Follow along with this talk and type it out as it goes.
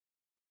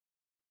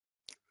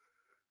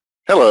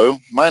Hello,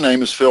 my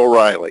name is Phil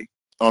Riley.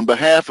 On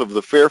behalf of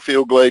the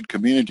Fairfield Glade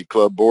Community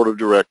Club Board of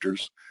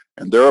Directors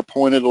and their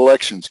appointed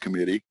Elections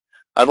Committee,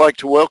 I'd like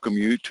to welcome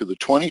you to the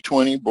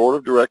 2020 Board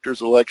of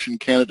Directors Election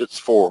Candidates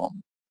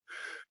Forum.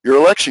 Your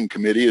election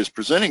committee is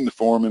presenting the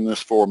forum in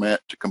this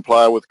format to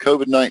comply with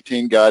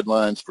COVID-19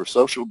 guidelines for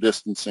social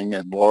distancing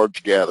and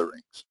large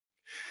gatherings.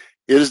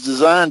 It is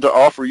designed to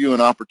offer you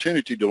an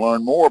opportunity to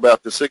learn more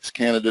about the 6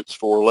 candidates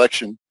for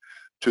election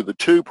to the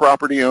 2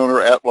 property owner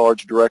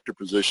at-large director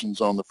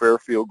positions on the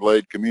Fairfield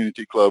Glade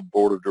Community Club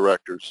Board of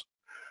Directors,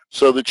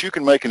 so that you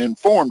can make an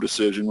informed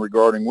decision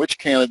regarding which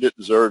candidate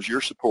deserves your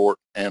support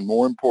and,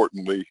 more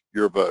importantly,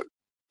 your vote.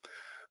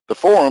 The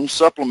forum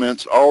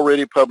supplements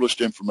already published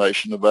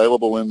information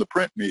available in the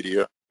print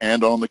media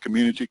and on the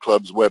Community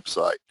Club's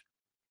website.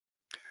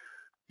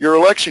 Your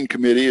election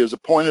committee is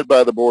appointed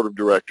by the Board of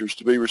Directors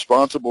to be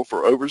responsible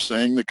for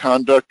overseeing the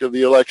conduct of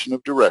the election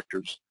of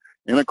directors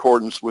in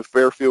accordance with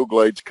Fairfield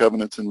Glade's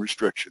covenants and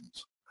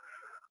restrictions.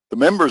 The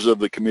members of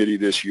the committee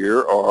this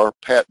year are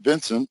Pat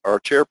Vincent, our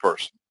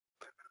chairperson,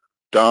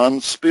 Don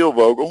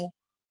Spielvogel,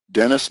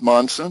 Dennis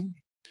Monson,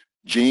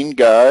 Gene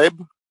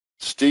Geib,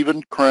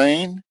 Stephen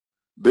Crane,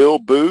 Bill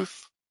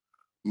Booth,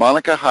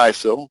 Monica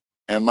Heisel,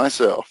 and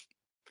myself.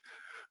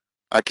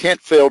 I can't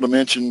fail to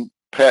mention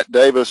Pat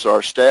Davis,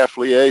 our staff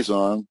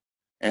liaison,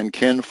 and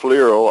Ken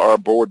Flierl, our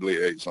board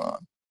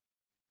liaison.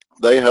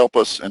 They help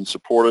us and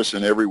support us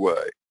in every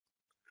way.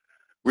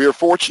 We are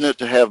fortunate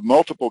to have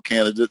multiple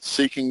candidates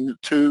seeking the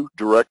 2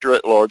 director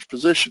at-large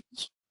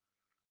positions.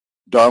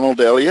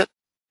 Donald Elliott,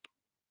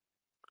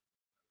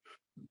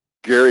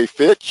 Gary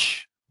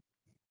Fitch,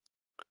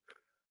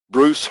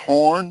 Bruce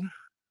Horn,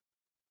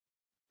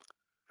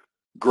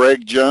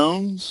 Greg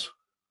Jones,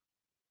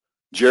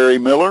 Jerry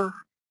Miller,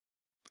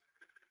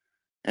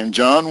 and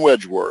John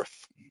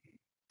Wedgeworth.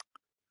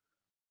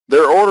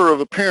 Their order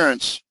of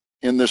appearance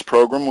in this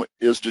program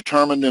is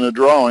determined in a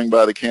drawing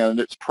by the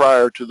candidates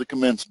prior to the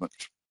commencement.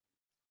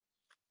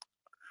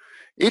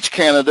 Each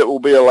candidate will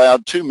be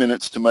allowed 2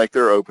 minutes to make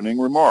their opening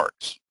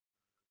remarks.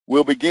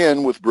 We'll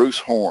begin with Bruce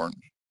Horn.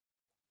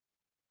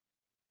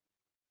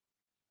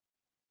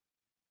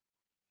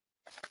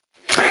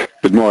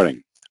 Good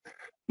morning.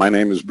 My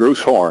name is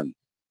Bruce Horn.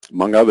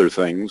 Among other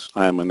things,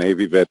 I am a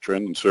Navy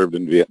veteran and served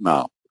in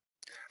Vietnam.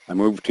 I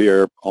moved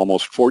here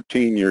almost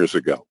 14 years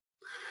ago.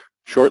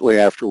 Shortly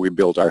after we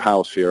built our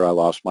house here, I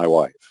lost my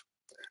wife.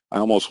 I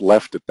almost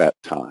left at that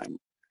time,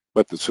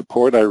 but the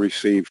support I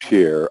received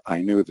here,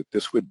 I knew that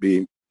this would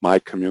be my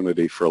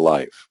community for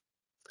life.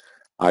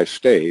 I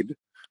stayed,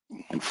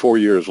 and 4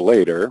 years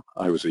later,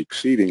 I was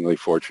exceedingly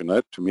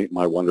fortunate to meet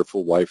my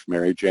wonderful wife,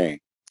 Mary Jane.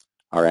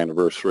 Our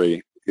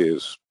anniversary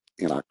is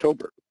in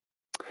October.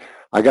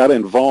 I got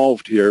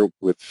involved here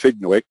with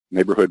Fignuik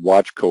Neighborhood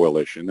Watch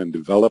Coalition and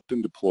developed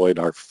and deployed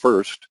our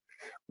first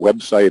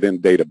website and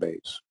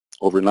database.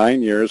 Over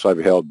 9 years, I've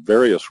held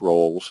various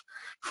roles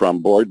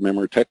from board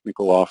member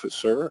technical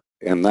officer,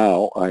 and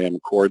now I am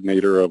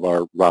coordinator of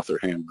our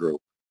Rotherham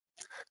group.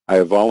 I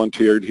have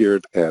volunteered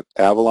here at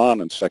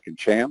Avalon and Second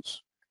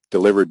Chance,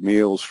 delivered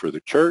meals for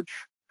the church,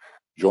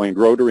 joined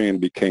Rotary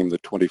and became the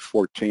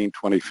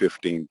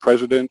 2014-2015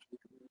 president,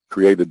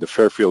 created the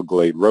Fairfield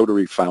Glade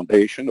Rotary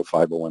Foundation, a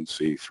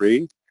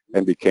 501c3,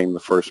 and became the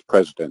first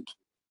president,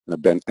 and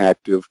have been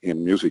active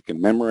in Music and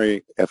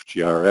Memory,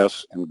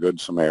 FGRS, and Good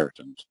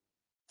Samaritans.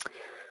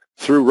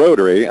 Through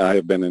Rotary, I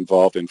have been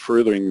involved in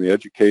furthering the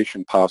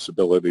education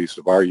possibilities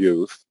of our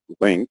youth,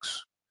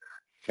 Links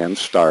and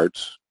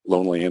STARTS,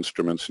 Lonely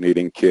Instruments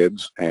Needing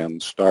Kids,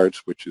 and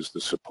STARTS, which is the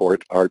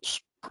Support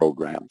Arts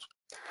Programs.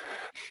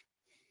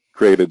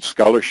 Created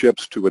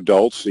scholarships to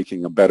adults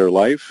seeking a better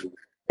life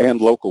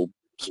and local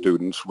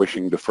students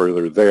wishing to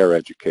further their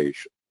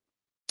education.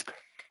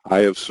 I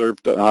have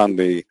served on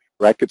the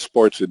Racket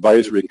Sports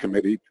Advisory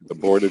Committee to the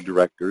Board of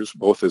Directors,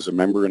 both as a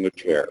member and a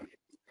chair.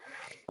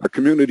 Our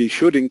community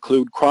should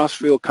include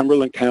Crossville,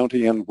 Cumberland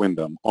County, and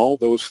Windham. All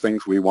those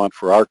things we want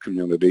for our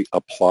community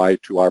apply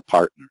to our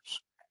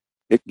partners.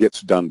 It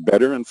gets done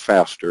better and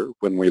faster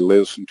when we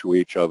listen to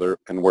each other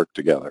and work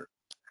together.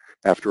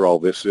 After all,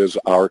 this is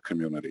our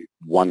community,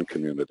 one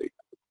community.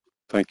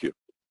 Thank you.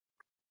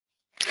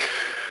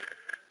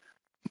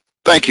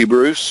 Thank you,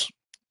 Bruce.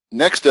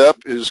 Next up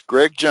is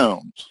Greg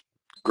Jones.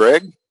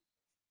 Greg?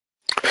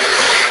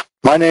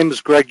 My name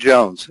is Greg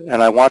Jones,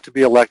 and I want to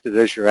be elected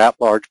as your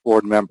at-large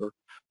board member.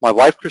 My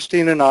wife,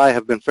 Christine, and I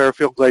have been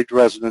Fairfield Glade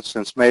residents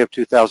since May of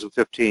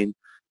 2015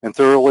 and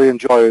thoroughly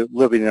enjoy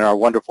living in our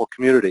wonderful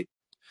community.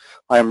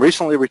 I am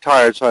recently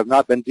retired, so I have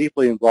not been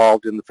deeply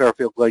involved in the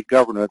Fairfield Glade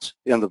governance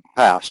in the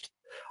past.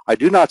 I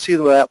do not see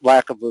that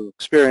lack of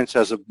experience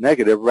as a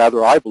negative.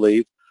 Rather, I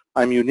believe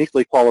I'm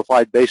uniquely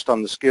qualified based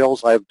on the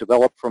skills I have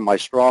developed from my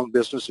strong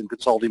business and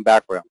consulting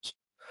backgrounds.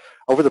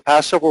 Over the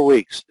past several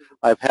weeks,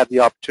 I've had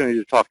the opportunity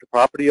to talk to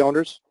property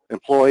owners,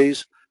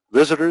 employees,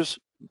 visitors,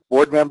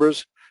 board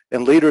members,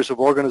 and leaders of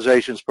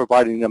organizations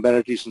providing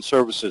amenities and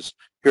services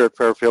here at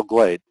Fairfield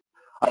Glade.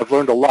 I've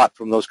learned a lot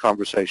from those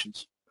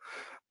conversations.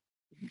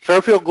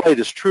 Fairfield Glade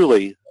is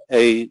truly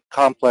a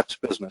complex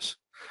business.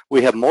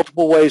 We have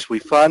multiple ways we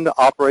fund,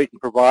 operate,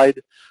 and provide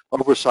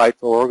oversight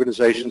for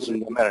organizations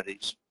and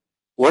amenities.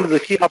 One of the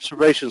key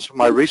observations from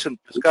my recent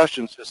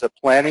discussions is that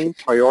planning,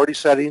 priority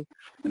setting,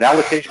 and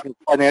allocation of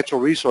financial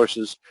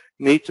resources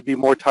need to be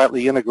more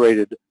tightly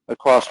integrated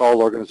across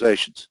all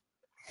organizations.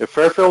 If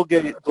Fairfield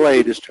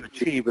Glade is to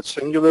achieve its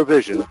singular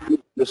vision,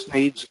 this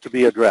needs to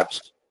be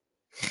addressed.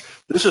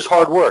 This is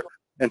hard work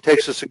and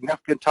takes a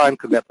significant time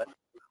commitment.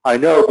 I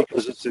know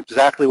because it's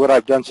exactly what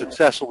I've done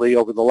successfully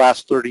over the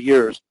last 30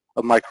 years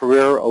of my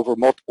career over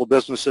multiple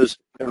businesses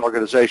and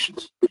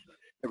organizations.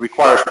 It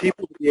requires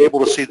people to be able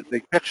to see the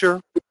big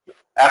picture,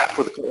 act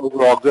for the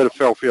overall good of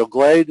Fairfield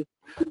Glade,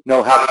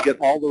 know how to get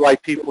all the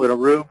right people in a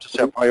room to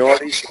set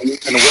priorities, and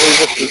a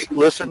willingness to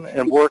listen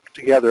and work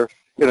together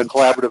in a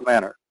collaborative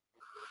manner.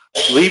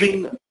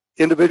 Leaving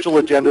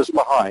individual agendas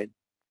behind.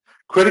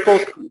 Critical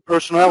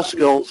personnel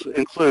skills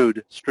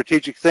include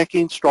strategic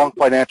thinking, strong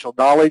financial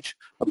knowledge,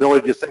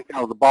 ability to think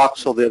out of the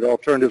box so that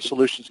alternative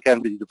solutions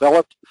can be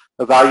developed,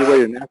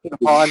 evaluated and acted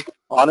upon,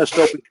 honest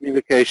open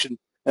communication,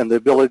 and the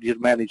ability to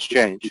manage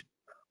change.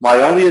 My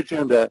only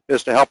agenda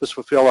is to help us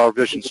fulfill our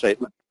vision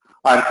statement.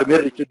 I'm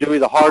committed to doing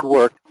the hard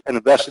work and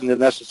investing the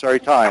necessary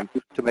time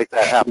to make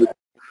that happen.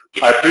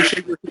 I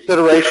appreciate your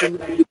consideration,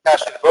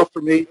 casting a vote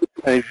for me,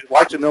 and if you'd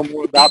like to know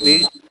more about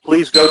me,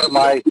 please go to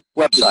my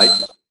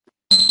website.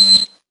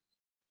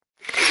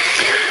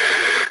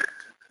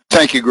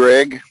 Thank you,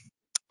 Greg.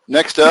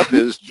 Next up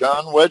is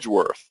John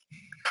Wedgeworth.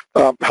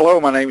 Hello,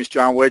 my name is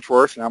John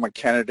Wedgeworth, and I'm a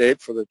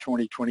candidate for the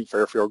 2020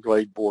 Fairfield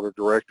Glade Board of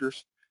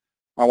Directors.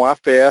 My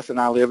wife, Beth, and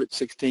I live at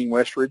 16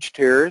 West Ridge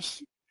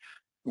Terrace.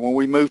 When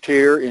we moved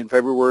here in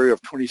February of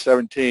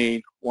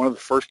 2017, one of the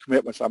first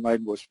commitments I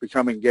made was to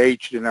become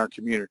engaged in our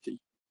community.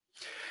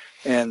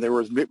 And there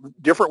was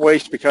different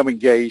ways to become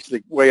engaged.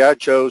 The way I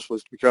chose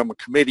was to become a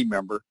committee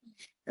member.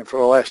 And for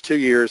the last 2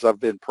 years, I've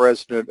been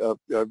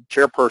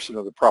chairperson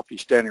of the Property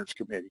Standards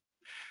Committee.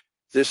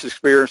 This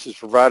experience has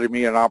provided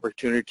me an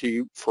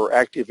opportunity for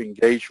active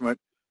engagement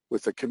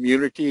with the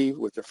community,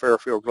 with the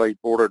Fairfield Glade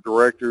Board of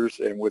Directors,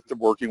 and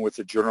working with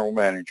the general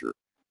manager.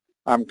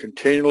 I'm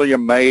continually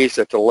amazed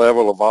at the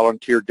level of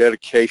volunteer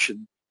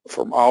dedication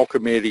from all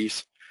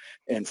committees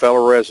and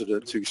fellow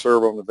residents who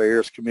serve on the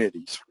various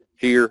committees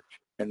here,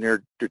 and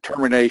their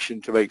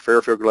determination to make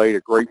Fairfield Glade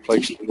a great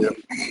place to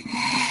live.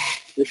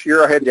 This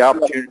year I had the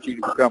opportunity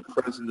to become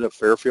president of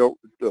Fairfield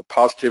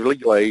Positively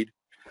Glade.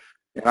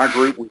 In our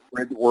group, we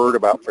spread the word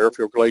about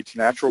Fairfield Glade's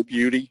natural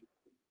beauty,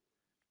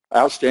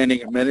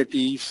 outstanding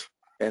amenities,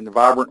 and the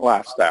vibrant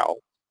lifestyle.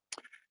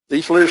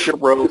 These leadership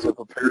roles have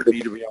prepared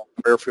me to be on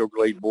the Fairfield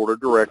Glade Board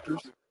of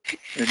Directors.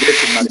 In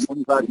addition, my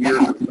 25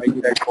 years of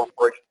Maytag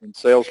Corporation and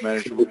sales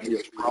management will be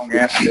a strong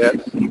asset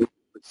with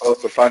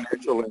both the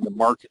financial and the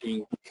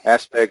marketing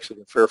aspects of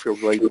the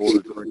Fairfield Glade Board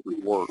of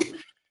Directors work.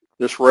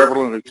 This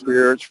relevant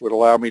experience would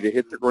allow me to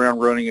hit the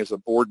ground running as a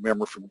board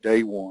member from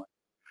day one.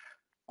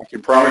 I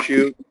can promise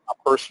you my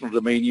personal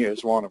demeanor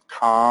is one of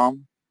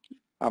calm.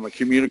 I'm a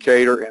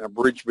communicator and a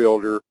bridge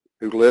builder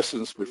who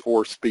listens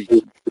before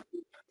speaking.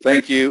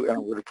 Thank you, and I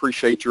would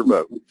appreciate your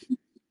vote.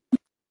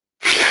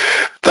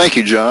 Thank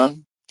you,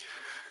 John.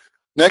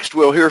 Next,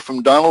 we'll hear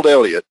from Donald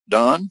Elliott.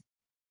 Don?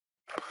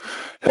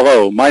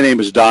 Hello, my name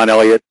is Don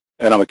Elliott,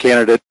 and I'm a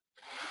candidate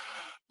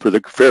for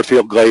the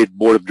Fairfield Glade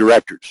Board of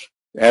Directors.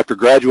 After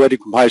graduating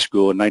from high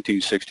school in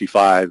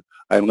 1965,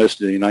 I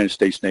enlisted in the United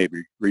States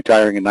Navy,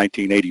 retiring in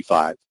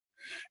 1985.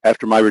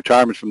 After my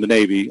retirement from the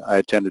Navy, I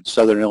attended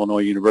Southern Illinois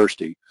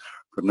University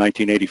from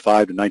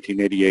 1985 to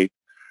 1988,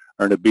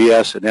 earned a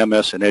BS and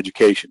MS in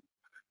education.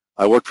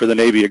 I worked for the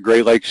Navy at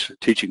Great Lakes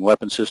teaching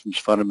weapon systems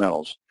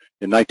fundamentals.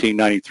 In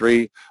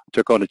 1993, I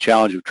took on the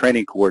challenge of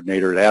training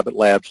coordinator at Abbott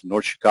Labs in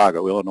North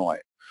Chicago, Illinois.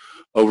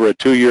 Over a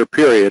 2-year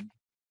period,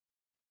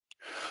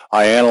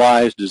 I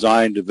analyzed,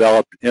 designed,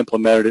 developed,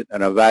 implemented,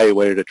 and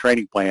evaluated a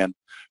training plan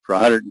for a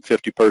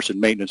 150-person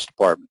maintenance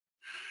department.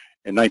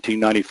 In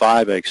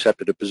 1995, I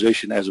accepted a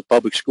position as a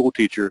public school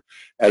teacher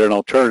at an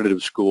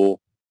alternative school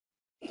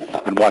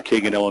in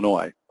Waukegan,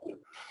 Illinois.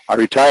 I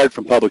retired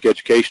from public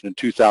education in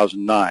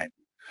 2009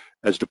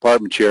 as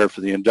department chair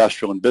for the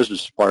industrial and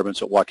business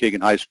departments at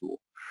Waukegan High School.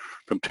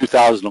 From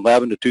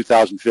 2011 to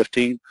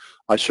 2015,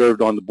 I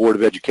served on the Board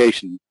of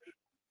Education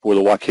for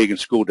the Waukegan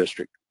School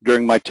District.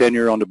 During my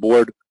tenure on the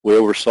board, we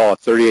oversaw a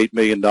 $38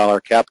 million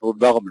capital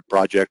development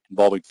project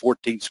involving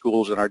 14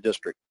 schools in our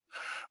district.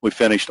 We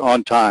finished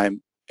on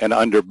time and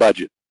under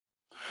budget.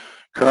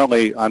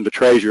 Currently, I'm the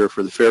treasurer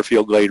for the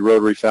Fairfield Glade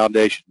Rotary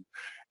Foundation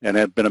and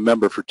have been a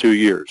member for 2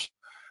 years.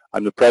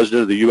 I'm the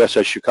president of the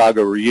USS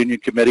Chicago Reunion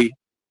Committee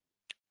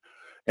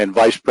and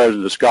vice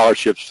president of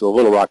scholarships for the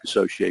Little Rock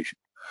Association.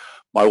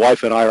 My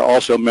wife and I are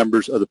also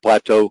members of the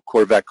Plateau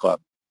Corvette Club.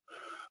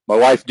 My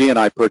wife Dee and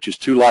I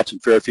purchased 2 lots in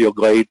Fairfield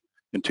Glade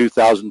in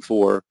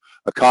 2004,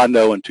 a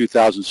condo in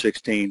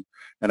 2016,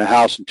 and a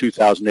house in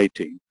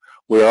 2018.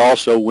 We are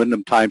also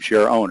Wyndham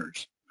timeshare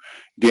owners.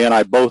 Dee and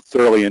I both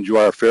thoroughly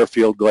enjoy our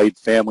Fairfield Glade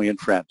family and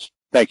friends.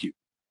 Thank you.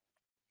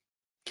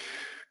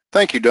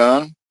 Thank you,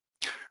 Don.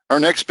 Our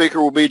next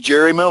speaker will be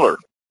Jerry Miller.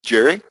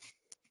 Jerry?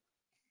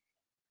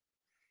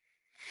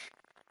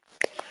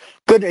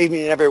 Good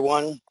evening,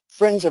 everyone.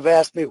 Friends have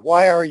asked me,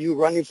 why are you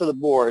running for the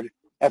board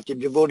after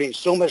devoting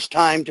so much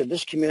time to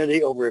this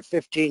community over a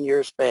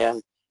 15-year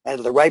span and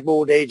at the ripe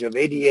old age of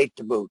 88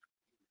 to boot?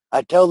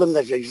 I tell them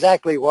that's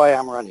exactly why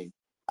I'm running.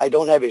 I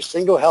don't have a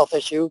single health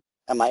issue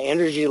and my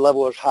energy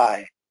level is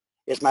high.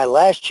 It's my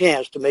last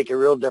chance to make a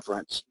real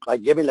difference by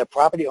giving the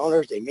property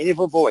owners a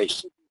meaningful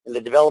voice in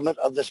the development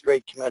of this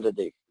great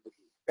community.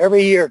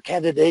 Every year,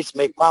 candidates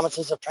make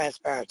promises of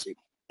transparency.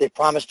 They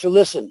promise to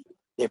listen.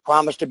 They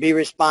promise to be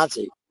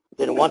responsive.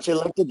 Then once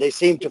elected, they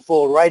seem to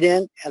fold right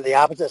in, and the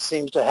opposite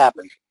seems to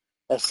happen.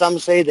 As some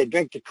say, they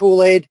drink the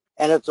Kool-Aid,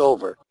 and it's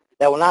over.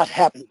 That will not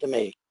happen to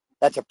me.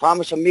 That's a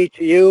promise of me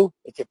to you.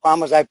 It's a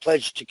promise I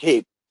pledge to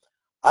keep.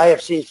 I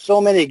have seen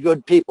so many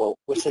good people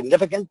with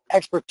significant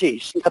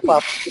expertise step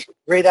up with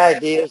great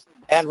ideas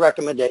and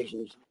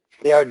recommendations.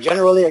 They are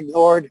generally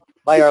ignored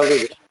by our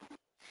leaders.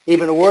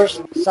 Even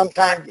worse,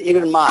 sometimes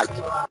even mocked.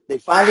 They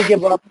finally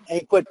give up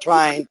and quit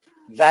trying.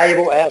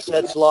 Valuable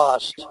assets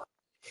lost.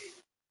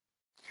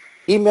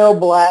 Email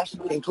blasts,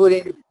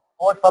 including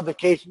board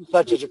publications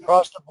such as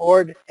Across the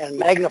Board and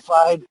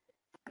Magnified,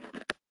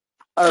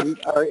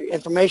 are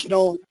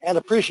informational and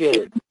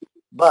appreciated.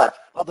 But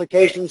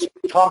publications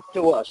talk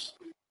to us,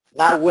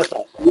 not with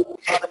us.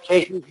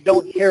 Publications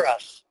don't hear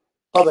us.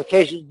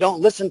 Publications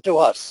don't listen to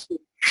us.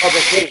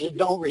 Publications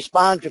don't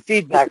respond to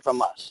feedback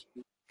from us.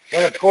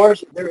 Then, of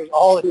course, there is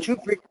all a too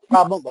frequent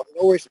problem of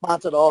no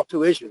response at all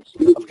to issues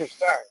of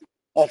concern.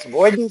 That's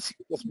avoidance,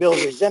 which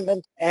builds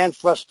resentment and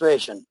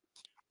frustration.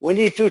 We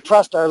need to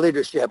trust our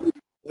leadership.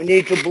 We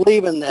need to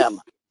believe in them.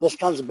 This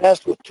comes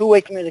best with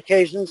two-way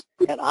communications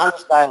and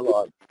honest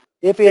dialogue.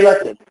 If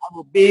elected, I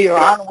will be your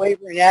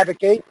unwavering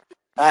advocate.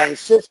 I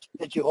insist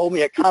that you hold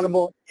me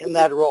accountable in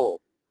that role.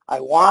 I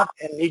want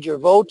and need your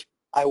vote.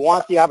 I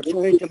want the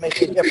opportunity to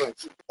make a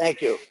difference.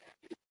 Thank you.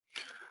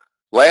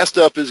 Last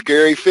up is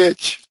Gary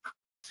Fitch.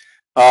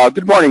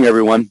 Good morning,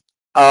 everyone.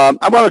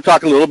 I want to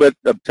talk a little bit,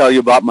 tell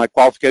you about my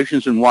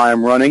qualifications and why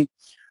I'm running.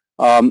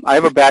 I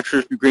have a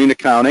bachelor's degree in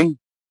accounting.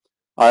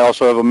 I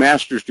also have a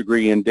master's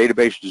degree in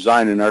database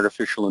design and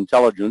artificial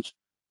intelligence,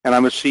 and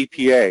I'm a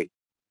CPA.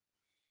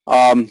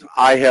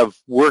 I have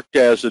worked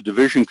as a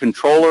division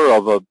controller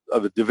of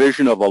a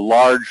division of a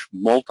large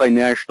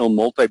multinational,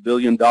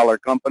 multi-billion-dollar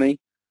company.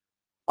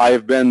 I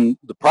have been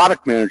the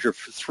product manager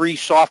for 3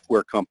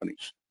 software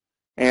companies.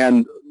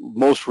 And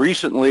most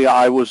recently,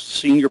 I was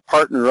senior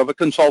partner of a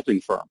consulting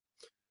firm.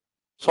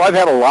 So I've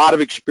had a lot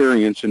of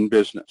experience in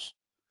business.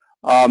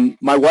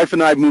 My wife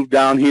and I moved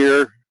down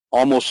here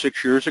almost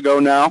 6 years ago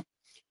now.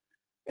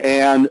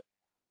 And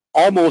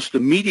almost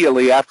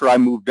immediately after I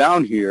moved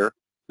down here,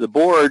 the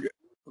board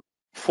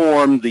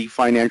formed the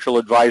Financial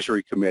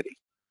Advisory Committee.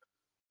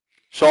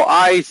 So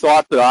I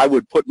thought that I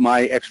would put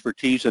my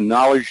expertise and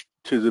knowledge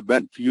to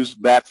use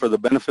that for the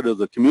benefit of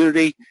the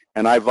community,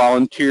 and I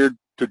volunteered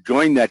to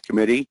join that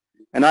committee,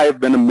 and I have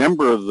been a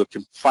member of the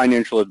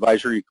Financial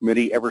Advisory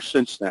Committee ever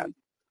since then.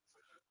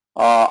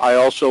 I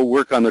also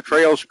work on the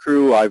Trails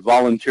crew. I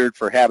volunteered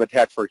for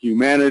Habitat for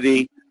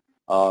Humanity.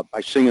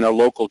 I sing in a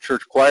local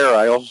church choir.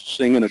 I also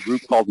sing in a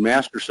group called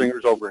Master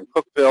Singers over in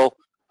Cookville.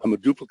 I'm a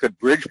duplicate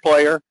bridge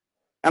player,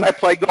 and I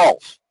play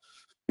golf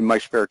in my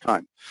spare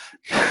time.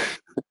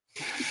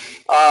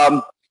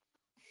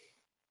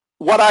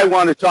 What I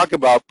want to talk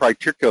about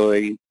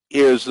particularly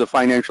is the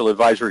Financial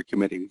Advisory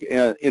Committee.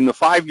 In the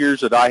 5 years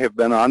that I have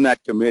been on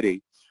that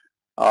committee,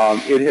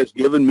 it has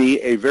given me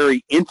a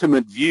very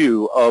intimate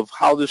view of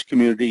how this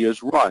community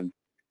is run.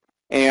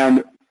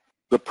 And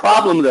the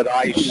problem that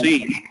I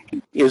see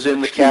is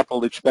in the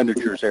capital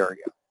expenditures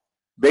area.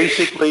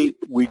 Basically,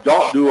 we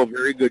don't do a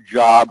very good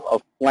job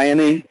of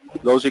planning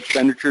those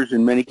expenditures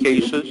in many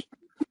cases.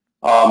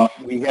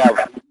 We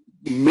have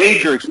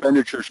major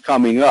expenditures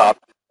coming up,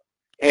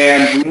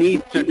 and we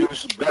need to do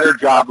a better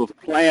job of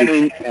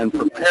planning and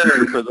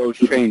preparing for those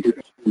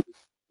changes.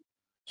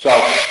 So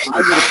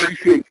I would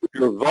appreciate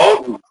your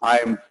vote.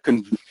 I'm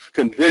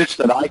convinced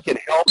that I can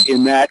help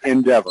in that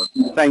endeavor.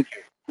 Thank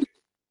you.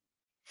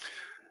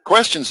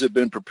 Questions have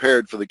been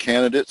prepared for the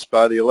candidates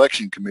by the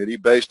election committee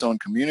based on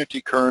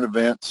community current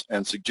events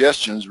and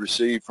suggestions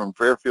received from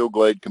Fairfield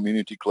Glade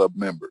Community Club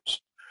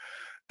members.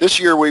 This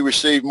year we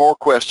received more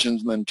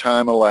questions than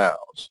time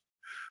allows.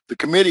 The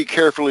committee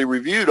carefully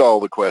reviewed all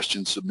the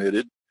questions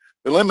submitted,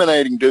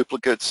 eliminating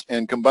duplicates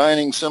and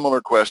combining similar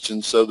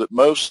questions so that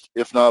most,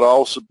 if not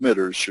all,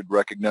 submitters should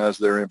recognize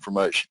their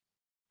information.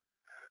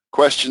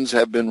 Questions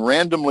have been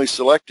randomly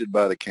selected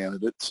by the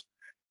candidates,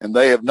 and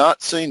they have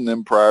not seen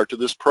them prior to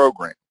this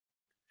program.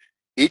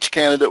 Each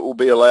candidate will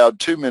be allowed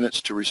 2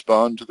 minutes to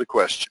respond to the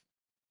question.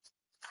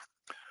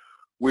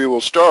 We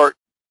will start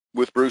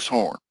with Bruce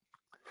Horn.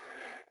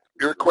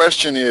 Your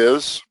question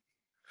is,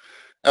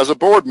 as a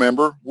board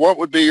member, what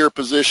would be your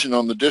position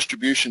on the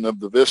distribution of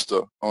the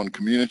Vista on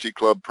community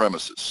club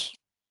premises?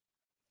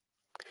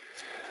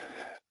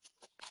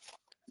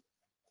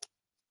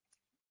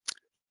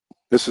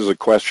 This is a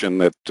question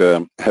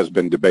that has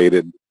been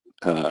debated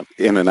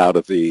in and out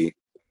of the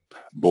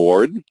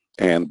board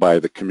and by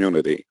the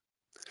community.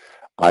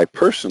 I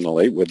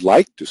personally would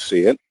like to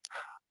see it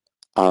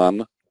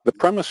on the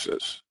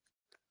premises.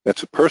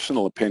 That's a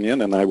personal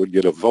opinion, and I would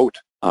get a vote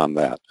on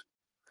that.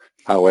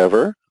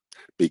 However,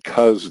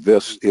 because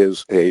this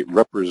is a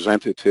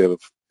representative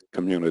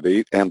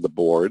community and the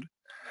board,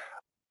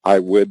 I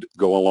would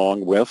go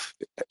along with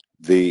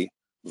the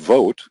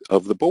vote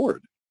of the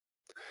board.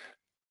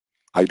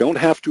 I don't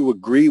have to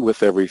agree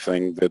with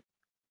everything that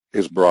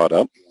is brought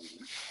up.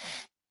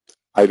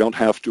 I don't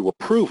have to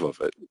approve of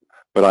it,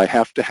 but I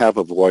have to have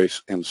a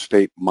voice and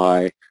state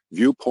my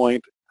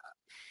viewpoint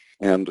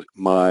and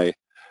my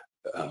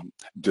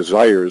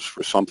desires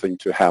for something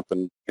to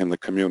happen in the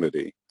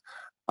community.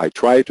 I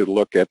try to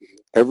look at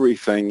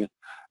everything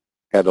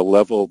at a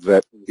level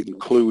that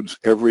includes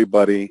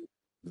everybody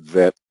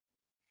that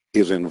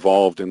is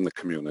involved in the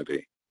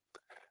community.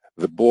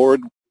 The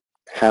board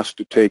has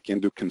to take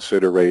into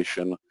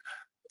consideration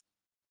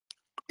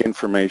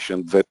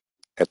information that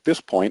at this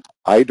point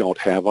I don't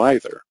have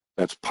either.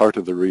 That's part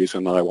of the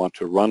reason I want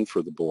to run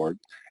for the board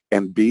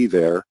and be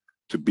there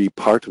to be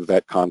part of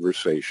that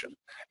conversation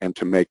and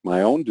to make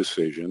my own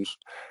decisions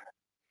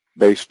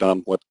based on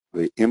what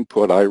the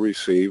input I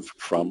receive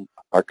from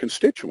our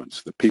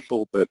constituents, the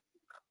people that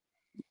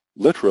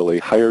literally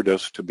hired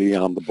us to be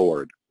on the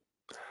board.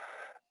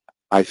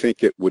 I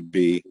think it would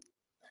be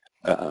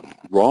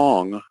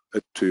wrong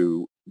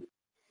to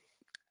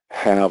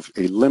have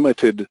a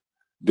limited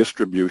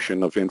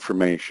distribution of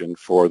information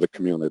for the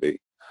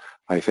community.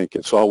 I think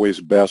it's always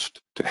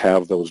best to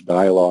have those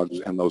dialogues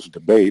and those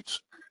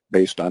debates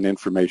based on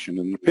information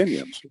and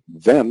opinions.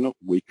 Then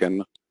we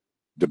can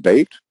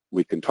debate,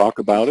 we can talk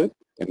about it,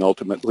 and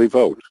ultimately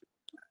vote.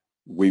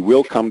 We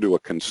will come to a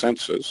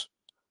consensus.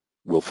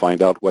 We'll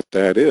find out what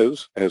that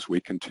is as we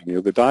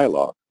continue the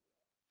dialogue.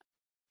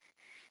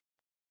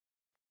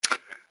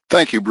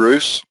 Thank you,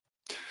 Bruce.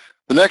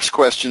 The next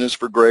question is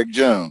for Greg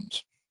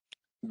Jones.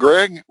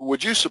 Greg,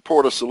 would you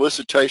support a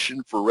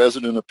solicitation for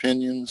resident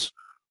opinions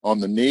on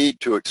the need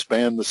to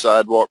expand the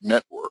sidewalk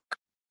network?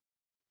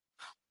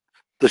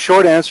 The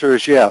short answer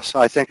is yes.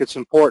 I think it's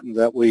important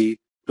that we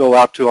go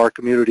out to our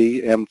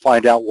community and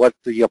find out what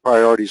the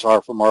priorities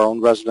are from our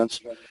own residents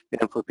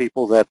and for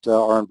people that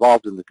are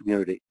involved in the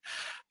community.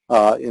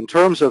 In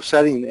terms of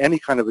setting any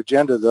kind of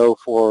agenda, though,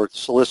 for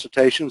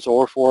solicitations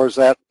or for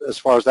as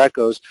far as that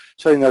goes,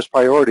 setting those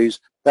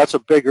priorities, that's a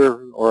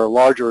bigger or a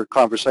larger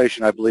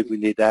conversation I believe we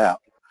need to have.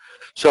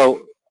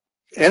 So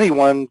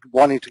anyone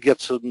wanting to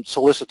get some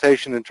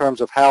solicitation in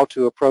terms of how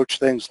to approach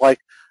things like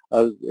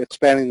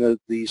expanding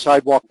the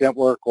sidewalk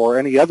network or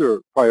any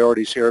other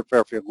priorities here at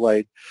Fairfield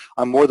Glade,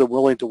 I'm more than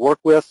willing to work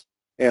with,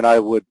 and I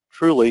would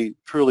truly,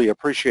 truly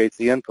appreciate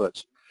the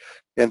inputs.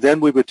 And then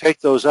we would take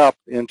those up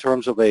in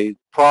terms of a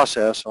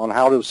process on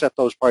how to set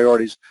those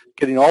priorities,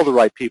 getting all the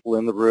right people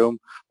in the room,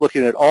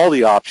 looking at all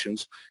the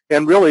options,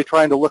 and really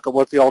trying to look at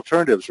what the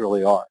alternatives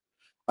really are.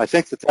 I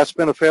think that that's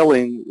been a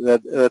failing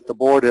that the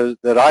board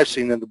that I've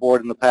seen in the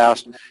board in the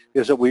past,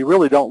 is that we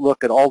really don't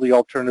look at all the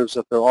alternatives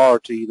that there are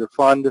to either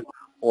fund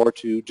or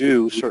to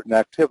do certain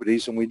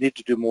activities, and we need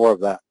to do more of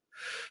that.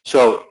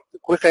 So the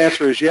quick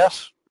answer is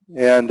yes,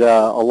 and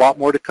a lot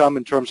more to come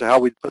in terms of how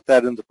we put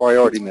that in the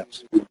priority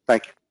mix.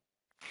 Thank you.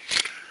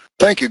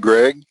 Thank you,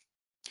 Greg.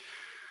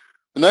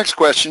 The next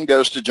question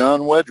goes to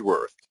John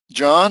Wedgeworth.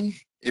 John,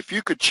 if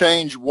you could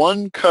change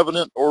one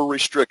covenant or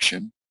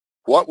restriction,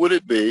 what would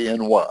it be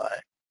and why?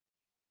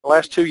 The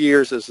last 2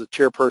 years as the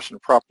chairperson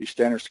of Property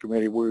Standards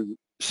Committee, we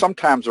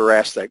sometimes are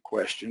asked that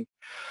question.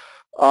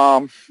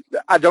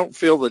 I don't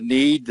feel the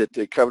need that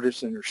the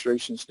covenants and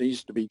restrictions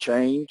needs to be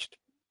changed.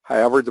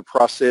 However, the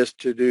process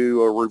to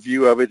do a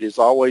review of it is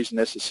always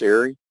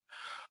necessary.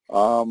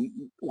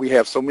 We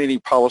have so many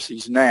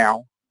policies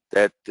now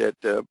that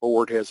the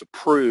board has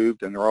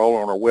approved, and they're all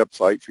on our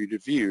website for you to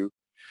view.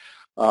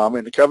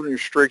 And the covenant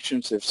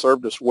restrictions have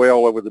served us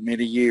well over the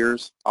many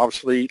years.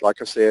 Obviously,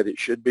 like I said, it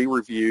should be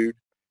reviewed,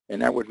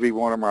 and that would be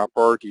one of my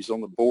priorities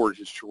on the board,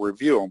 is to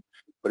review them.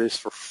 But as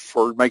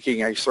for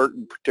making a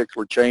certain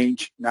particular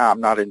change, no, I'm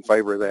not in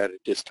favor of that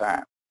at this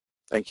time.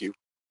 Thank you.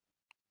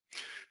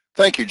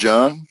 Thank you,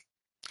 John.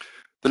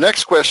 The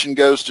next question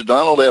goes to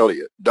Donald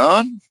Elliott.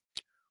 Don,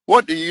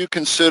 what do you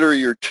consider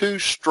your 2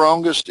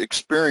 strongest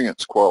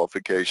experience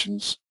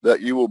qualifications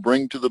that you will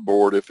bring to the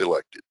board if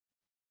elected?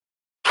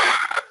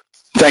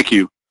 Thank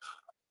you.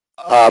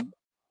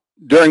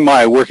 During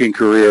my working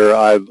career,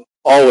 I've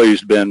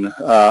always been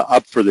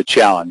up for the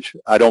challenge.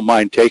 I don't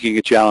mind taking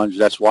a challenge.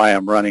 That's why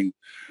I'm running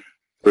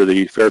for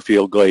the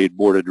Fairfield Glade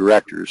Board of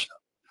Directors.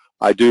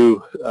 I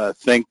do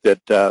think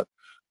that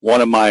one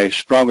of my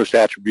strongest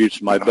attributes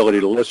is my ability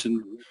to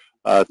listen,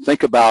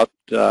 think about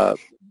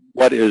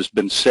what has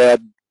been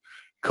said,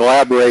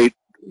 collaborate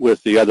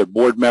with the other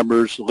board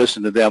members,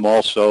 listen to them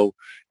also,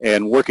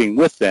 and working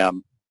with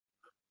them,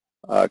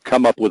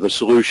 come up with a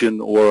solution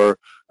or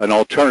an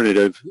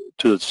alternative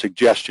to the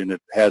suggestion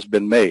that has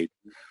been made.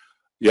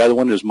 The other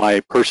one is my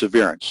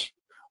perseverance.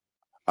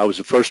 I was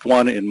the first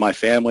one in my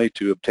family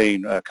to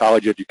obtain a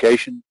college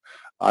education.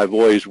 I've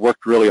always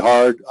worked really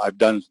hard. I've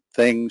done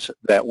things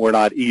that were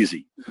not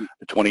easy.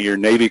 A 20-year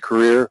Navy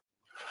career.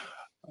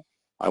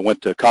 I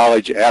went to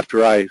college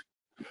after I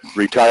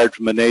retired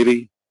from the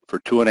Navy for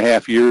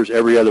 2.5 years,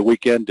 every other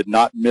weekend, did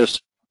not miss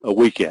a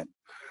weekend.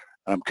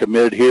 I'm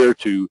committed here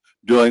to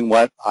doing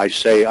what I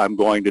say I'm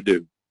going to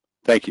do.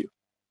 Thank you.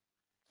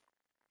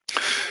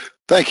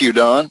 Thank you,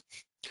 Don.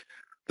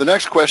 The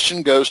next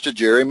question goes to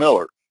Jerry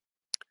Miller.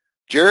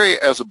 Jerry,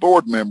 as a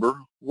board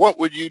member, what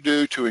would you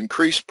do to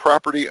increase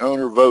property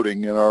owner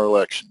voting in our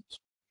elections?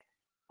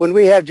 When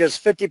we have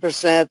just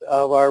 50%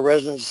 of our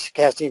residents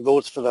casting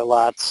votes for their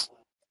lots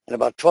and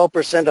about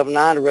 12% of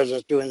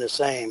non-residents doing the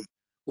same,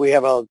 we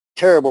have a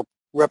terrible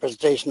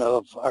representation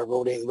of our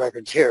voting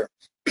records here.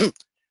 I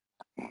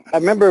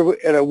remember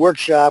at a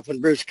workshop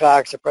when Bruce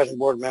Cox, a present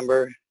board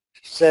member,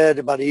 said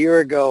about a year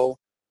ago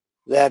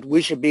that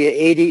we should be at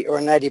 80 or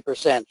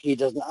 90%. He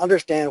doesn't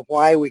understand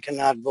why we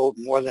cannot vote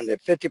more than a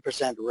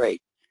 50%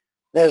 rate.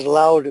 That has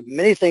allowed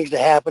many things to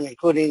happen,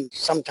 including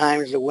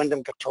sometimes the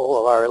Wyndham control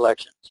of our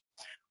elections.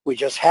 We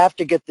just have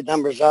to get the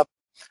numbers up.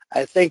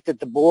 I think that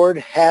the board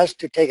has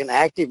to take an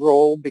active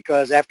role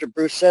because after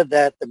Bruce said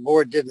that, the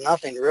board did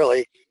nothing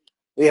really.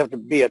 We have to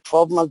be a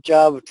 12-month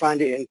job of trying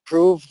to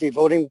improve the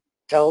voting,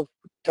 tell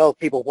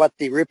people what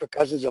the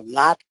repercussions of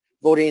not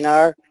voting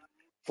are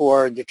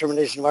for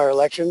determination of our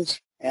elections,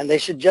 and they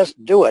should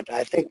just do it.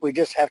 I think we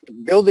just have to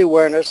build the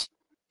awareness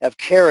of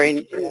caring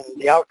in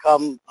the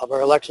outcome of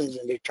our elections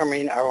and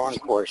determining our own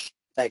course.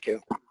 Thank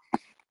you.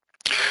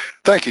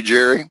 Thank you,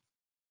 Jerry.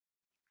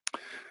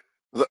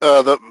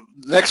 The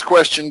next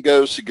question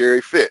goes to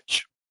Gary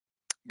Fitch.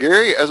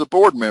 Gary, as a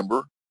board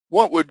member,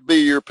 what would be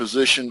your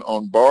position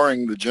on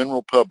barring the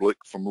general public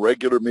from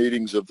regular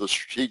meetings of the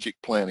Strategic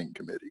Planning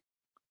Committee?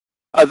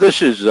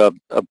 This is a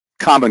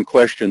common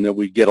question that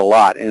we get a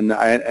lot, and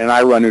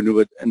I run into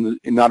it and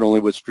not only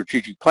with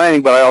strategic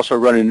planning, but I also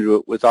run into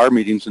it with our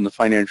meetings in the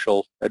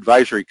Financial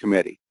Advisory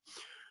Committee.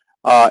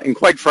 And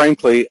quite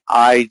frankly,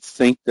 I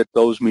think that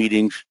those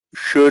meetings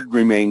should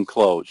remain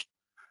closed.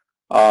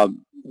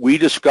 We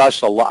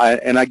discuss a lot,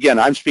 and again,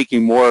 I'm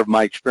speaking more of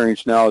my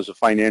experience now as a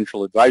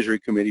Financial Advisory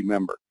Committee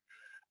member.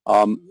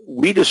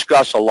 We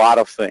discuss a lot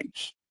of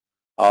things.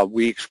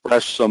 We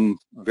express some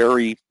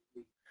very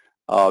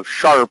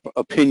sharp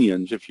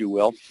opinions, if you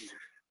will,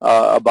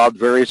 about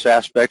various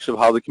aspects of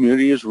how the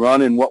community is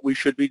run and what we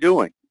should be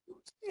doing.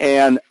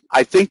 And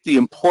I think the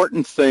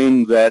important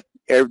thing that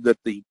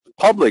the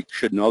public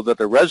should know, that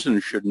the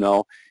residents should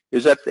know,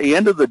 is at the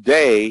end of the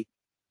day,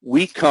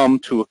 we come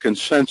to a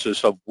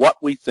consensus of what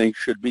we think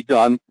should be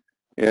done.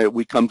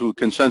 We come to a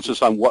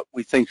consensus on what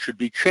we think should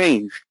be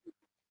changed,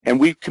 and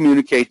we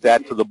communicate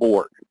that to the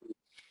board.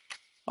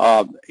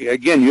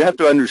 Again, you have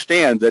to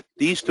understand that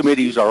these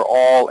committees are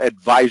all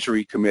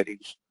advisory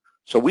committees.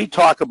 So we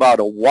talk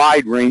about a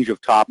wide range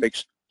of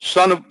topics,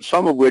 some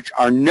of which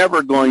are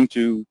never going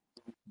to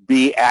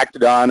be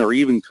acted on or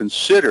even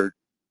considered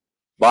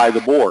by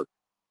the board.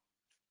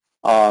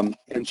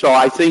 And so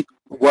I think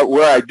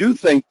where I do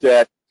think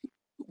that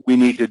we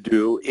need to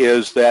do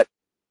is that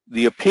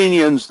the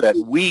opinions that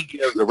we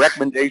give, the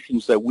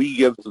recommendations that we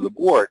give to the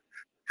board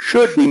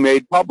should be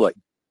made public.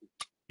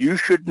 You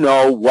should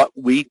know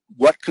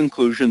what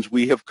conclusions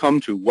we have come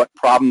to, what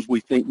problems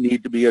we think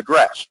need to be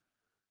addressed.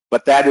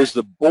 But that is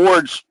the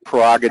board's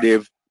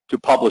prerogative to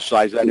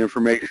publicize that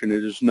information.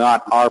 It is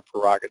not our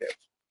prerogative.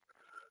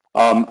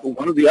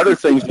 One of the other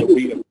things that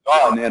we have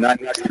done, and I'm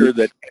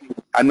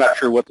not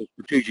sure what the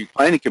Strategic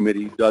Planning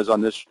Committee does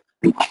on this,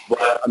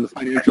 but on the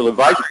Financial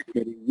Advisory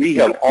Committee, we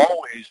have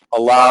always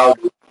allowed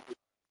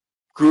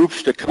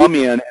groups to come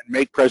in and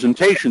make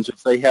presentations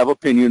if they have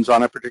opinions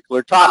on a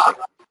particular topic.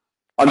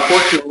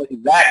 Unfortunately,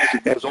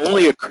 that has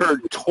only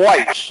occurred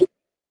twice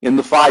in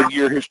the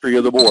 5-year history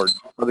of the board,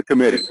 or the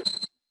committee.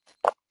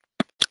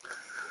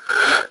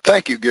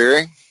 Thank you,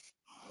 Gary.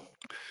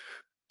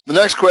 The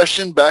next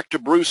question back to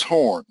Bruce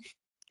Horn.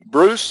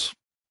 Bruce,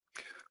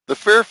 the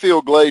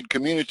Fairfield Glade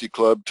Community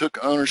Club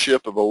took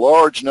ownership of a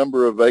large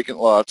number of vacant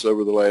lots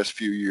over the last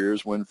few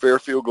years when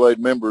Fairfield Glade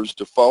members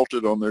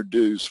defaulted on their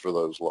dues for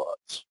those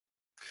lots.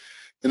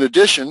 In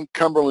addition,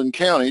 Cumberland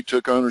County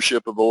took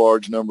ownership of a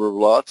large number of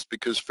lots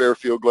because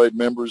Fairfield Glade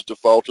members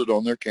defaulted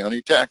on their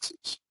county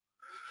taxes.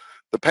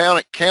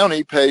 The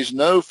county pays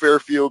no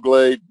Fairfield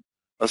Glade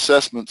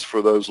assessments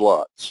for those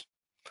lots.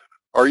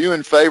 Are you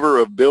in favor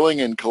of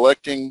billing and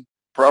collecting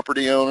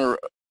property owner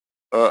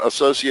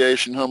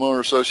association, homeowner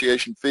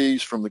association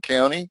fees from the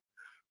county,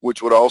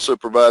 which would also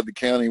provide the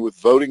county with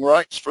voting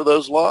rights for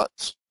those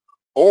lots?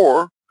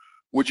 Or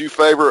would you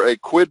favor a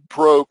quid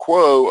pro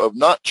quo of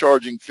not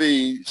charging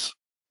fees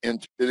in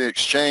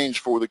exchange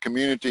for the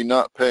community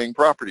not paying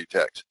property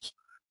taxes,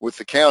 with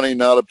the county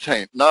not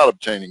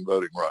obtaining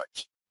voting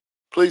rights?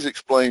 Please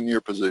explain your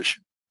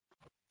position.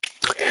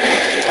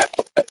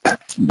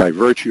 By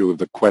virtue of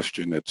the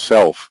question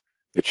itself,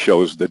 it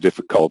shows the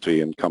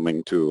difficulty in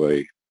coming to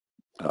a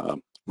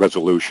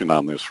resolution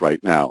on this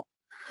right now.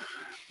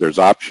 There's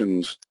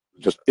options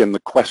just in the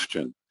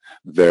question.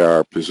 There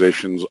are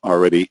positions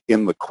already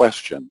in the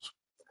questions.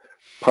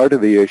 Part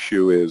of the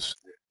issue is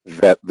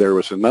that there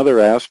was another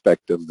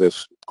aspect of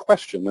this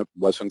question that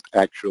wasn't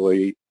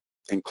actually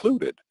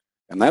included,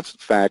 and that's the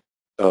fact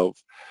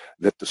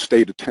that the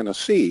state of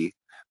Tennessee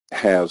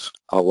has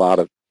a lot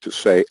to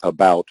say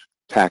about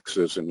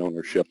taxes and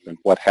ownership and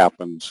what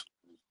happens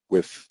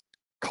with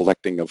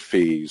collecting of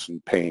fees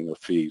and paying of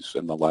fees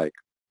and the like.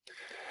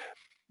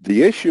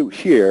 The issue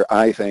here,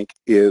 I think,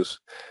 is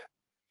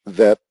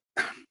that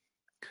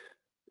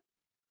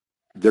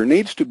there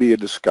needs to be a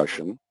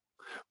discussion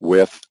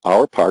with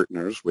our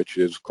partners, which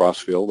is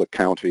Crossville, the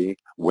county,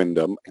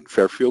 Windham, and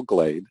Fairfield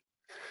Glade,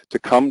 to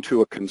come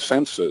to a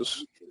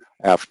consensus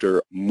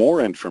after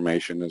more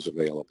information is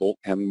available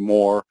and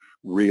more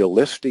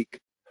realistic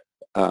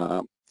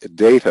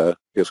data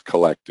is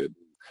collected.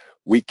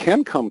 We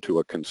can come to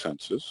a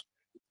consensus.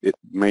 It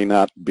may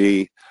not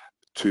be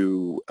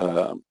to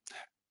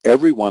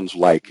everyone's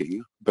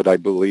liking, but I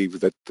believe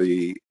that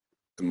the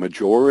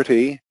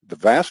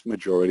vast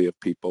majority of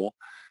people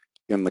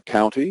in the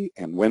county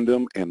and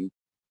Windham and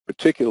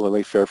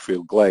particularly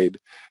Fairfield Glade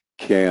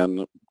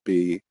can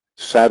be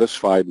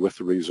satisfied with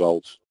the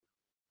results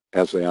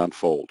as they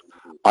unfold.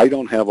 I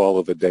don't have all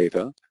of the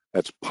data.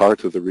 That's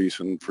part of the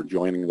reason for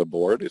joining the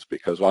board, is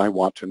because I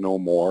want to know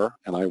more,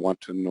 and I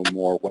want to know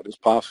more what is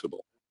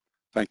possible.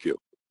 Thank you.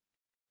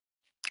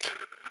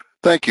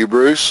 Thank you,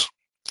 Bruce.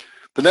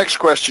 The next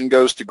question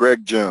goes to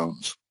Greg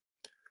Jones.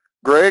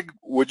 Greg,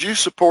 would you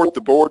support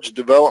the board's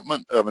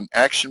development of an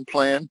action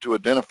plan to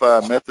identify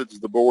methods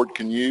the board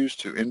can use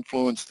to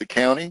influence the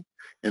county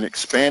in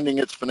expanding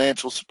its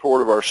financial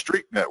support of our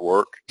street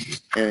network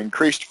and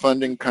increased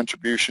funding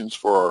contributions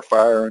for our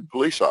fire and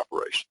police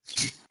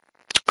operations?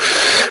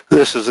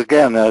 This is,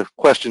 again, a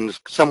question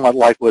somewhat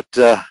like what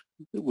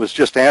was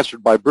just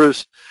answered by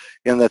Bruce,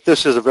 in that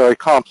this is a very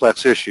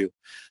complex issue.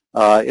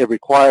 It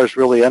requires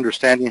really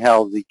understanding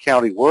how the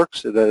county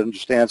works, it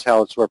understands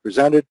how it's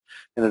represented,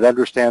 and it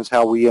understands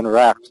how we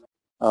interact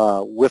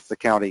with the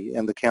county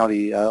and the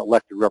county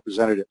elected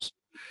representatives.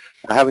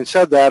 Now, having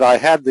said that, I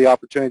had the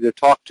opportunity to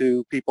talk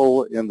to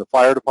people in the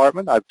fire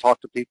department. I've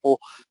talked to people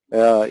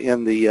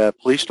in the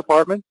police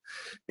department,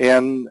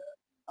 and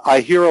I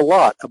hear a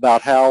lot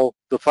about how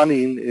the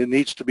funding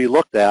needs to be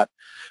looked at.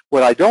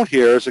 What I don't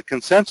hear is a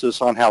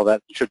consensus on how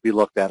that should be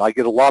looked at. I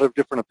get a lot of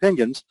different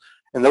opinions,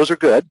 and those are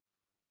good.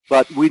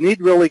 But we need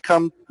to really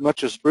come,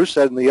 much as Bruce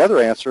said in the other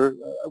answer,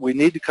 we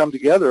need to come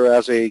together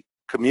as a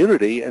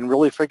community and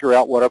really figure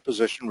out what our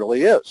position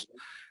really is.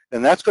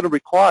 And that's going to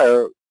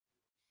require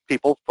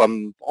people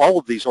from all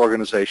of these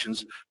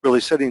organizations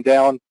really sitting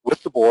down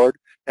with the board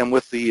and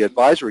with the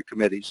advisory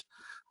committees.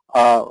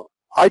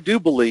 I do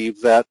believe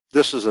that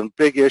this is a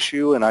big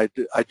issue, and I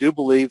do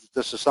believe that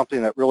this is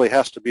something that really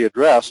has to be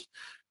addressed.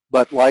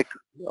 But like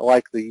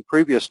the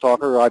previous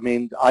talker, I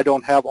mean, I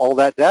don't have all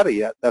that data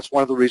yet. That's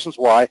one of the reasons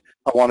why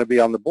I want to be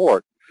on the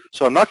board.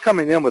 So I'm not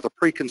coming in with a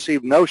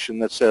preconceived notion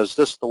that says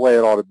this is the way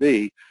it ought to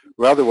be.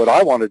 Rather, what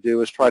I want to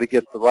do is try to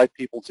get the right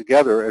people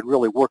together and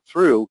really work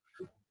through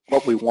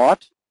what we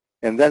want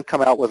and then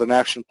come out with an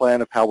action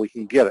plan of how we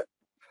can get it.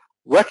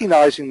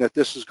 Recognizing that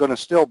this is going to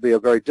still be a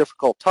very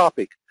difficult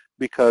topic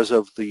because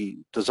of the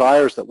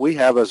desires that we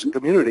have as a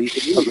community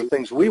of the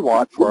things we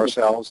want for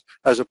ourselves,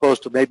 as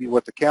opposed to maybe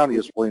what the county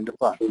is willing to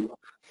fund.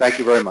 Thank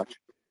you very much.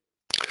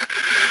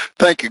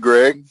 Thank you,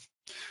 Greg.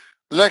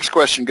 The next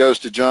question goes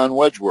to John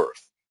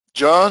Wedgeworth.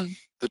 John,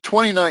 the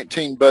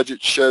 2019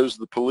 budget shows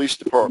the police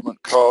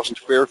department cost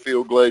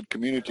Fairfield Glade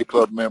Community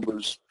Club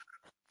members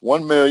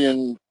 $1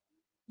 million.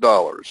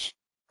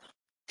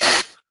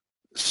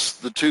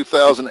 The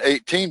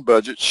 2018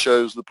 budget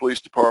shows the police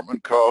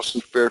department costs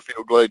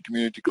Fairfield Glade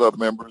Community Club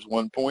members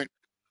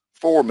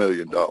 $1.4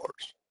 million.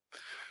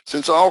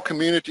 Since all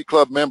community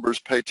club members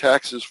pay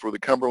taxes for the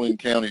Cumberland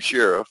County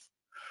Sheriff,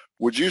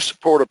 would you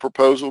support a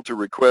proposal to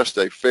request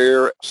a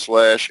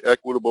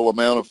fair/equitable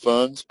amount of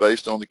funds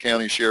based on the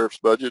county sheriff's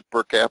budget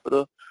per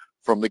capita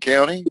from the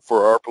county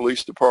for our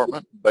police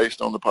department based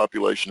on the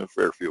population of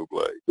Fairfield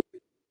Glade?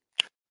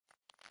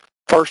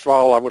 First of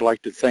all, I would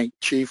like to thank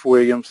Chief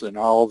Williams and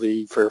all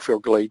the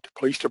Fairfield Glade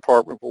Police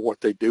Department for what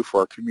they do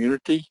for our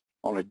community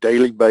on a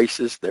daily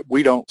basis that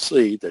we don't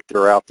see, that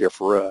they're out there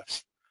for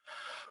us.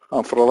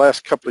 For the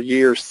last couple of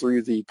years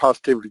through the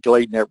Positivity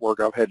Glade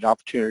Network, I've had an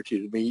opportunity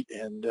to meet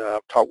and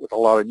talk with a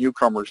lot of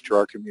newcomers to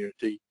our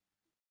community.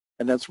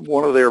 And that's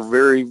one of their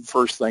very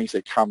first things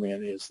that come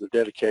in is the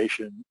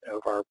dedication of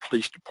our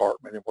police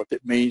department and what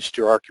it means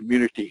to our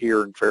community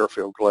here in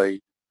Fairfield Glade.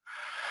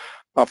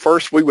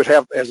 First, we would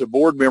have, as a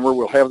board member,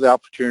 we'll have the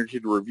opportunity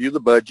to review the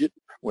budget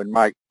when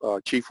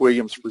Chief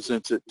Williams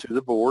presents it to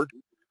the board.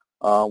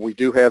 We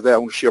do have the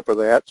ownership of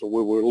that, so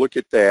we will look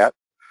at that.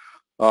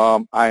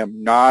 I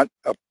am not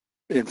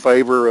in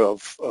favor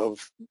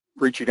of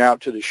reaching out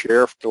to the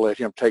sheriff to let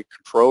him take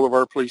control of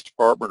our police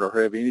department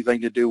or have anything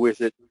to do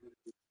with it.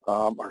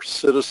 Our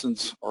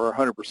citizens are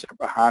 100%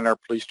 behind our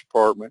police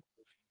department.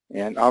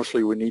 And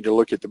obviously, we need to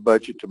look at the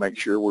budget to make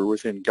sure we're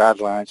within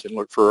guidelines and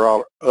look for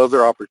all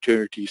other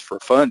opportunities for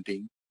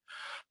funding.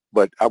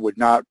 But I would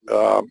not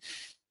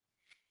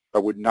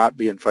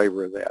be in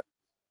favor of that.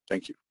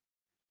 Thank you.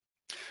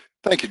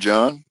 Thank you,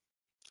 John.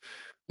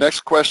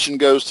 Next question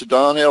goes to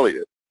Don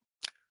Elliott.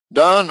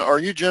 Don, are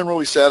you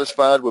generally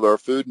satisfied with our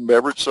food and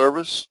beverage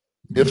service?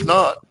 If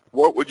not,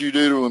 what would you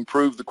do to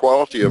improve the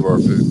quality of our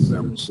food and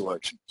beverage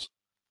selections?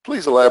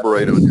 Please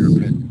elaborate on your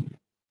opinion.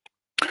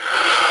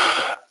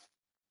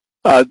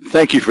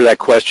 Thank you for that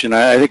question.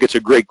 I think it's a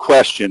great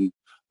question.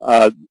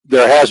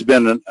 There has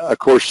been, of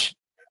course,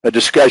 a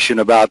discussion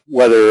about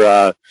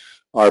whether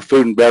our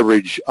food and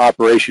beverage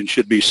operation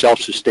should be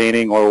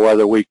self-sustaining or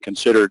whether we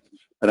consider it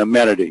an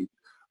amenity.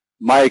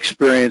 My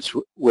experience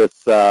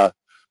with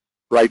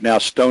right now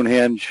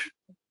Stonehenge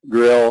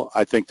Grill,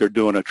 I think they're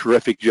doing a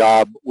terrific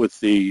job with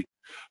the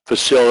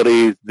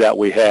facility that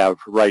we have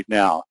right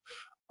now.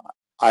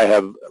 I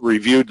have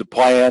reviewed the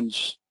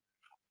plans.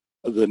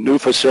 The new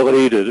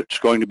facility that's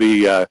going to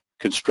be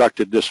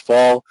constructed this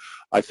fall,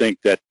 I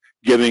think that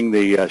giving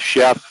the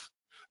chef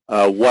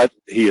what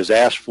he has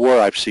asked for,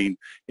 I've seen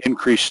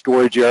increased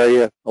storage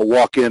area, a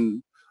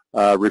walk-in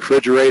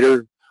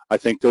refrigerator. I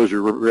think those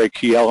are very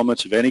key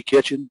elements of any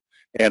kitchen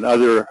and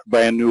other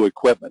brand new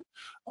equipment.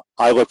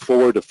 I look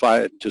forward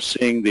to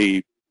seeing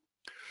the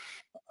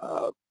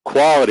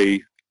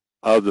quality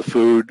of the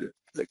food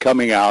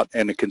coming out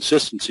and the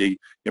consistency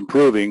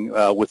improving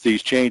with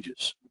these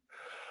changes.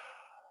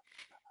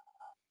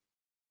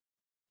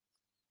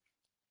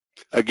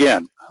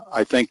 Again,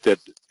 I think that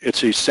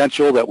it's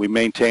essential that we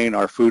maintain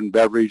our food and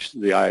beverage.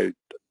 I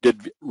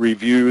did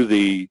review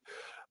the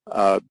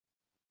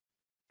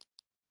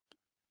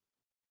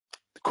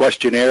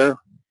questionnaire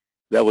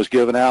that was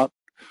given out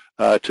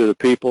to the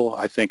people.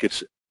 I think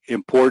it's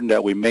important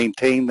that we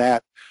maintain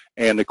that.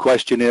 And the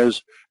question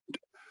is,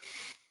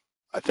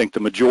 I think the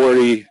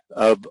majority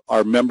of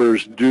our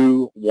members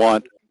do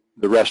want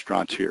the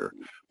restaurants here.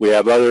 We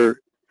have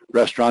other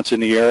restaurants in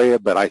the area,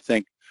 but I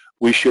think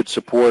we should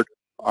support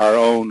our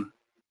own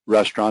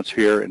restaurants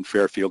here in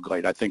Fairfield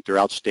Glade. I think they're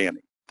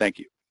outstanding. Thank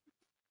you.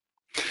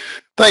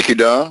 Thank you,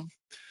 Don.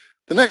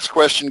 The next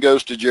question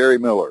goes to Jerry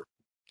Miller.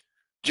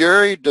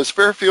 Jerry, does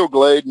Fairfield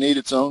Glade need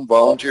its own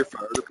volunteer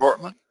fire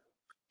department?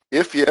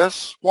 If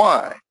yes,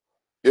 why?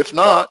 If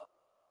not,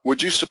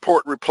 would you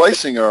support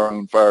replacing our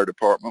own fire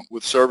department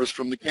with service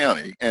from the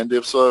county? And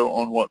if so,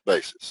 on what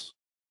basis?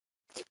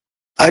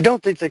 I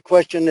don't think the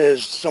question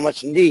is so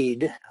much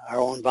need our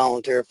own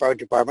volunteer fire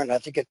department. I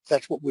think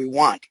that's what we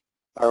want,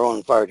 our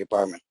own fire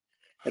department.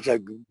 It's a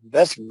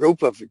best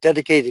group of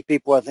dedicated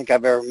people I think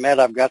I've ever met.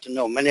 I've got to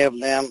know many of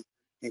them,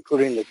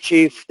 including the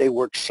chief. They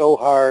work so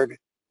hard,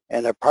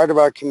 and they're part of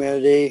our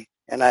community.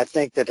 And I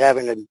think that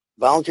having a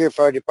volunteer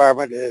fire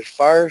department is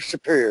far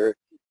superior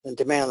than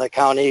to man the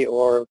county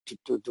or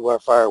to do our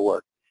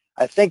firework.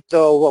 I think,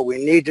 though, what we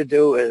need to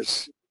do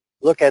is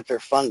look at their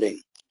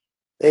funding.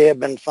 They have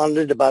been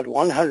funded about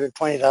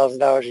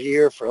 $120,000 a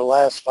year for the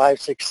last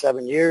 5, 6,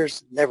 7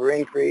 years, never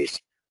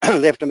increased.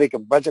 They have to make a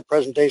budget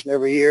presentation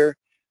every year.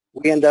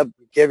 We end up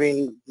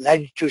giving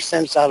 92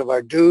 cents out of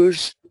our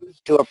dues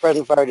to our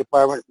present fire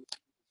department.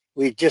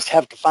 We just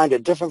have to find a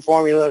different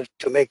formula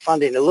to make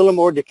funding a little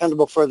more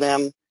dependable for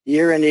them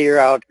year in and year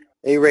out.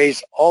 They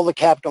raise all the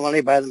capital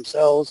money by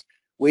themselves.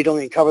 We don't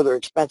even cover their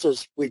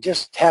expenses. We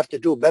just have to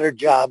do a better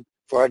job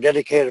for our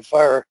dedicated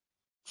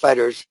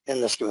firefighters in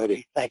this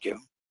community. Thank you.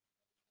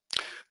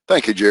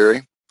 Thank you,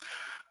 Jerry.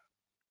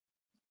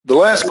 The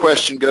last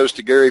question goes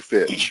to Gary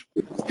Fitch.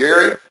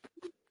 Gary,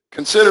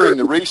 considering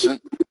the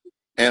recent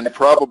and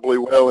probably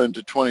well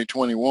into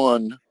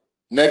 2021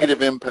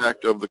 negative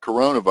impact of the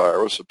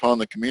coronavirus upon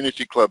the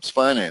community club's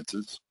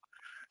finances,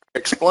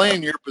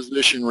 explain your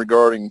position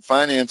regarding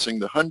financing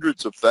the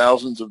hundreds of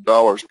thousands of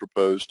dollars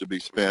proposed to be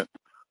spent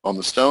on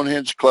the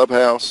Stonehenge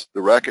Clubhouse,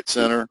 the Racket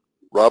Center,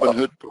 Robin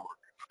Hood Park,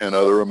 and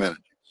other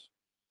amenities.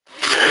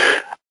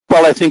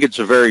 Well, I think it's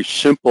a very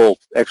simple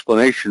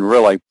explanation,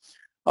 really.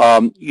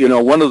 You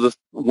know, one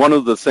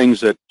of the things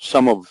that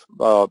some of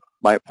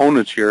my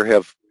opponents here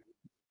have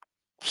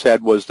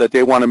said was that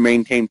they want to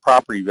maintain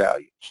property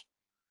values.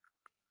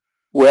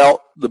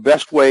 Well, the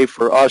best way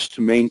for us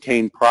to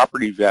maintain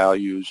property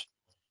values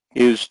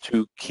is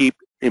to keep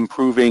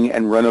improving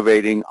and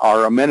renovating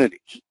our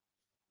amenities.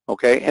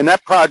 Okay, and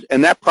that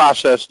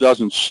process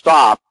doesn't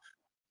stop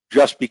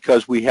just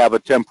because we have a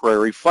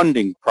temporary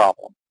funding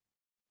problem.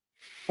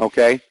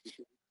 Okay,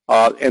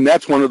 and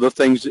that's one of the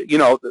things that, you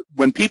know,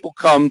 when people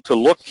come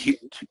to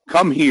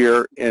come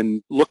here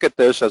and look at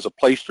this as a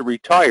place to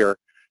retire,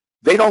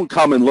 they don't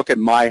come and look at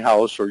my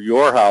house or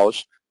your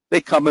house.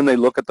 They come and they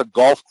look at the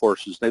golf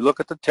courses. They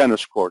look at the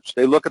tennis courts.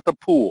 They look at the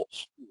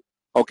pools.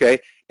 Okay,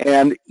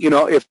 and you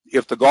know,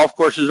 if the golf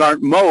courses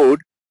aren't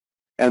mowed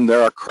and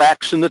there are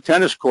cracks in the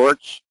tennis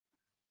courts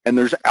and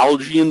there's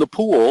algae in the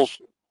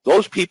pools,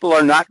 those people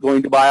are not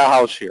going to buy a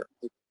house here.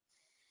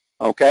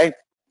 Okay?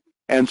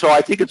 And so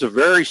I think it's a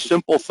very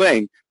simple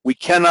thing. We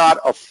cannot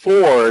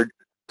afford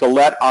to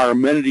let our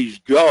amenities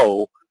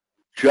go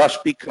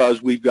just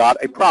because we've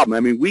got a problem.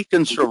 I mean, we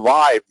can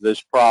survive this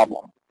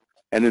problem.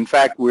 And in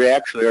fact, we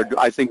actually are,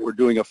 I think we're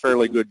doing a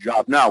fairly good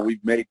job now.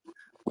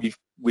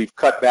 We've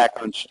cut back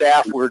on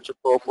staff where it's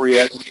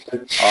appropriate.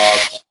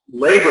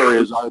 Labor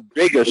is our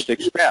biggest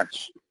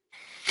expense.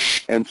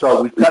 And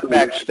so we've cut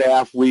back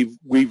staff. We've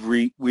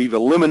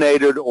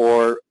eliminated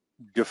or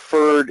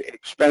deferred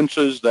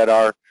expenses that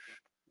are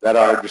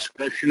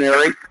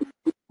discretionary.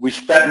 We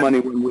spend money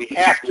when we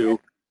have to,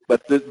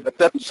 but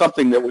that's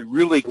something that we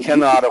really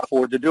cannot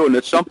afford to do, and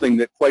it's something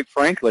that, quite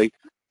frankly,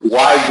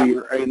 why we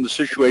are in the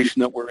situation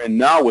that we're in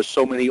now with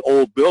so many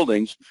old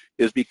buildings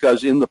is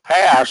because in the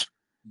past,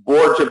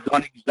 boards have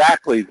done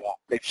exactly that.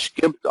 They've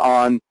skimped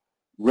on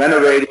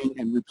renovating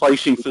and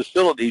replacing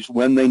facilities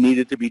when they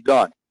needed to be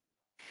done.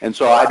 And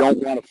so I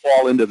don't want to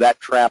fall into that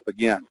trap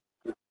again.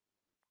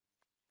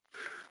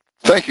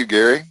 Thank you,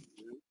 Gary.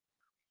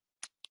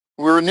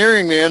 We're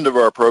nearing the end of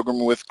our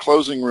program with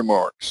closing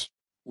remarks.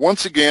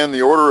 Once again,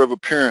 the order of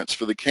appearance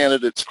for the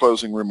candidates'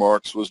 closing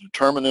remarks was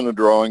determined in a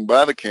drawing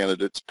by the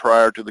candidates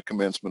prior to the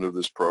commencement of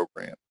this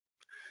program.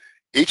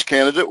 Each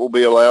candidate will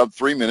be allowed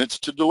 3 minutes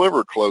to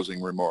deliver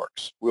closing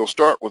remarks. We'll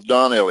start with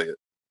Don Elliott.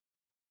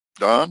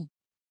 Don?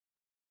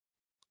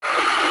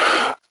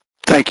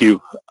 Thank you.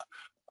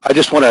 I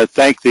just want to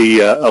thank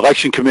the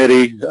election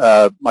committee,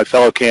 my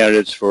fellow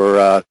candidates,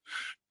 for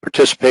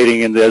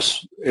participating in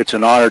this. It's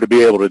an honor to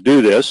be able to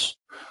do this.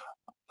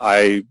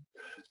 I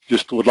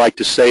just would like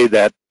to say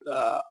that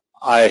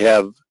I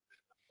have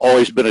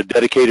always been a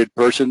dedicated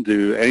person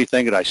to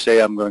anything that I say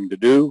I'm going to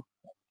do.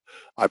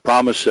 I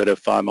promise that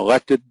if I'm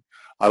elected,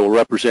 I will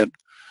represent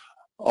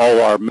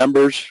all our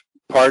members,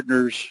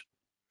 partners,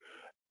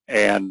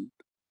 and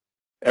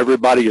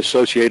everybody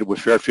associated with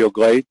Fairfield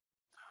Glade.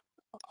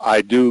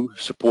 I do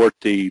support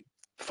the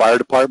fire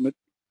department,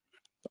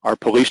 our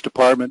police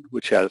department,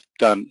 which has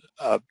done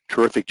a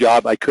terrific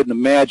job. I couldn't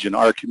imagine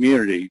our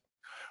community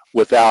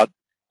without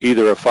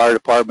either a fire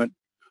department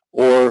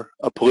or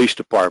a police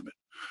department.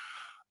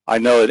 I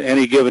know that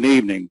any given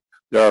evening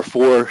there are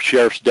 4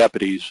 sheriff's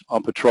deputies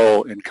on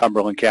patrol in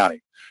Cumberland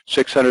County,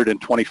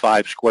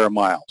 625 square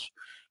miles.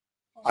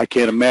 I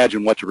can't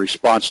imagine what the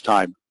response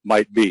time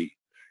might be.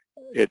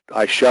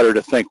 I shudder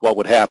to think what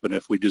would happen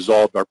if we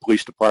dissolved our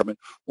police department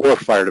or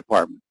fire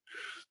department.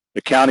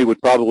 The county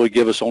would probably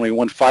give us only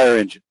 1 fire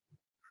engine.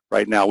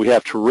 Right now, we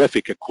have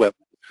terrific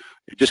equipment.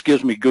 It just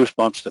gives me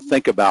goosebumps to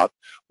think about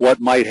what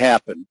might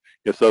happen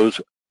if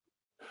those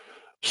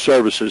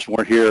services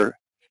weren't here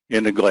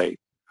in the Glade.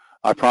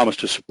 I promise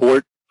to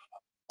support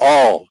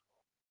all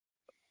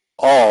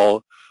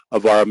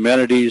of our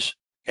amenities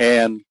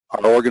and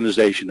our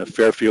organization of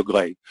Fairfield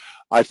Glade.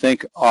 I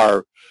think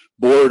our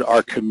board,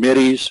 our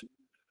committees,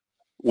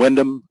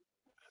 Wyndham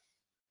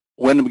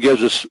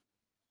gives us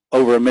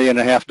over $1.5 million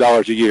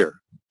a year.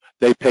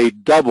 They pay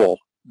double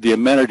the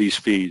amenities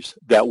fees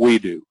that we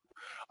do.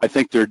 I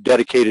think they're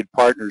dedicated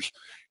partners,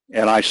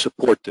 and I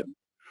support them.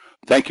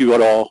 Thank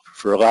you all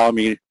for allowing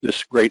me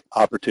this great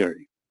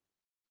opportunity.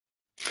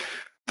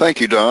 Thank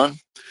you, Don.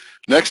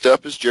 Next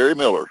up is Jerry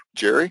Miller.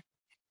 Jerry?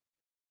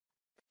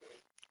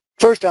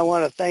 First, I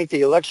want to thank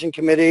the election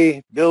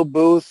committee, Bill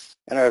Booth,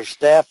 and our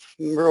staff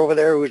member over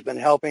there who's been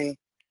helping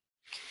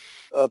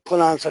put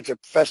on such a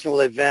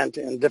professional event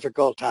in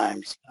difficult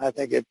times. I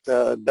think it's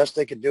the best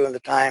they could do in the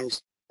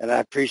times, and I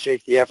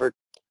appreciate the effort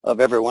of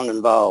everyone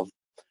involved.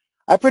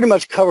 I pretty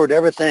much covered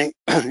everything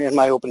in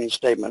my opening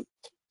statement,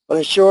 but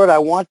in short, I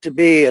want to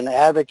be an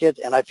advocate,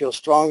 and I feel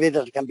strongly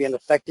that I can be an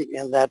effective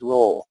in that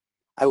role.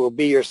 I will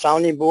be your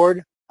sounding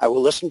board. I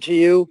will listen to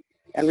you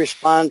and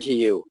respond to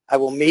you. I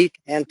will meet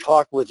and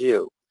talk with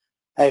you.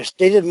 I have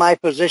stated my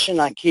position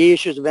on key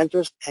issues of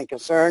interest and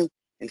concern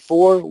in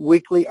 4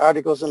 weekly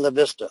articles in the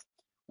Vista.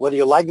 Whether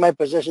you like my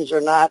positions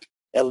or not,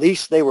 at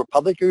least they were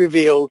publicly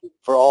revealed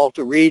for all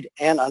to read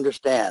and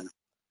understand.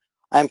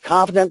 I am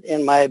confident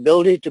in my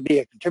ability to be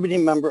a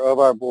contributing member of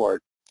our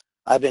board.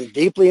 I've been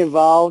deeply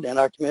involved in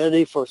our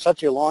community for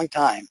such a long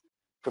time.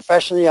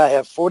 Professionally, I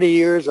have 40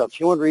 years of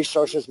human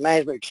resources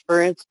management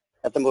experience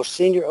at the most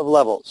senior of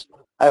levels.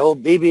 I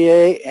hold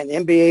BBA and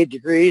MBA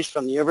degrees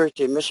from the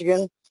University of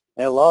Michigan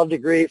and a law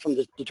degree from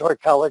the Detroit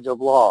College of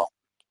Law.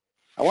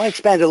 I want to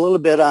expand a little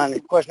bit on the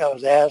question I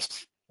was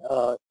asked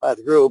by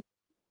the group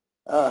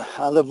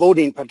on the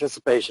voting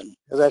participation.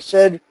 As I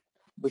said,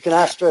 we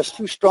cannot stress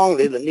too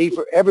strongly the need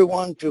for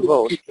everyone to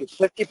vote. A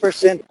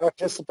 50%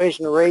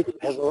 participation rate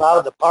has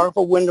allowed the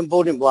powerful Wyndham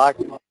voting bloc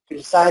to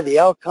decide the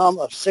outcome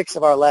of 6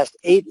 of our last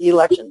 8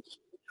 elections.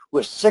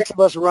 With 6 of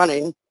us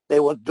running, they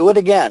will do it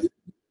again,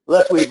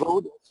 unless we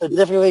vote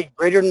significantly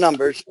greater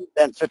numbers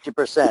than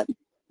 50%.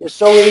 It's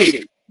so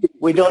easy.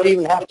 We don't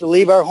even have to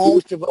leave our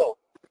homes to vote.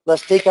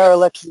 Let's take our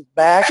elections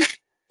back.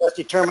 Let's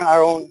determine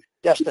our own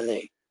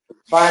destiny.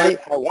 Finally,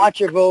 I want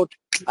your vote.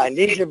 I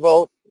need your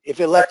vote. If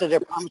elected, I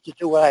promise to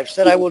do what I've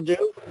said I will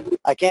do.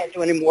 I can't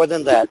do any more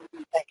than that.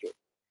 Thank you.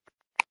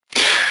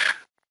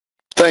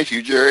 Thank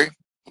you, Jerry.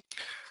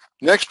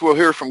 Next, we'll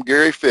hear from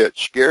Gary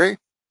Fitch. Gary?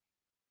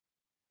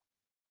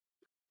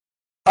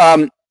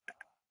 I'm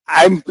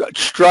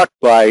struck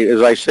by,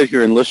 as I sit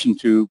here and listen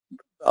to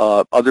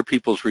other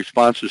people's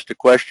responses to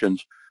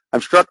questions,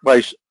 I'm struck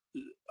by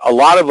a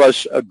lot of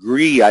us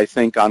agree, I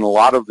think, on a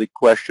lot of the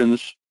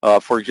questions.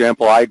 For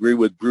example, I agree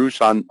with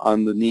Bruce on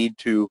the need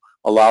to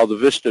allow the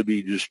Vista to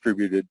be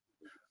distributed.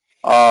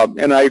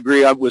 And I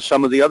agree with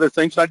some of the other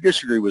things. I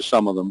disagree with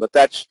some of them, but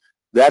that's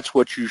that's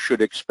what you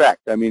should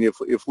expect. I mean,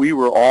 if we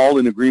were all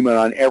in agreement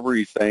on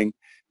everything,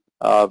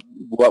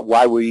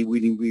 why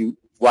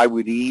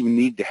would we even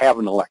need to have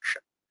an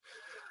election?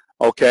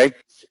 Okay.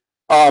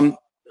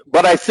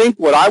 But I think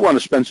what I want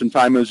to spend some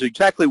time on is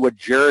exactly what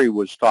Jerry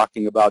was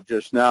talking about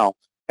just now,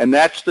 and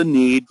that's the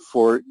need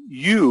for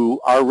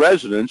you, our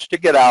residents, to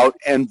get out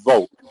and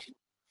vote.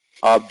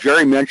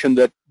 Jerry mentioned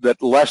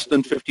that less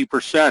than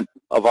 50%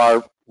 of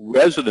our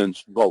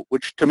residents vote,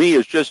 which to me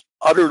is just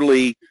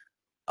utterly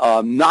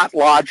not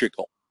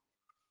logical.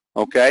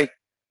 Okay?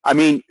 I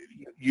mean,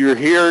 you're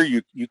here,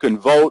 you can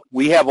vote.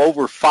 We have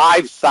over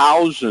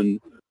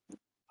 5,000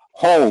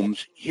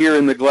 homes here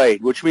in the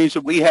Glade, which means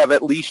that we have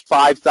at least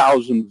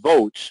 5,000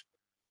 votes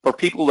for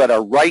people that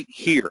are right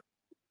here.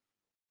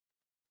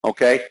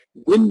 Okay?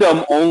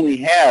 Wyndham only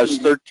has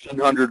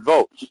 1,300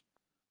 votes.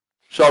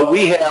 So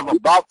we have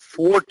about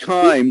 4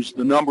 times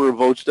the number of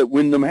votes that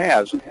Wyndham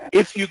has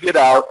if you get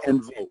out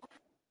and vote.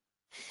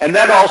 And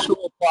that also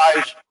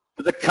applies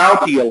to the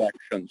county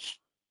elections.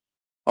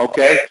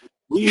 Okay?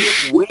 We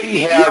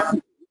have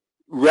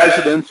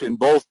residents in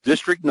both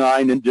District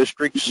 9 and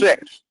District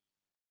 6.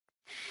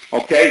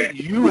 Okay?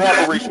 You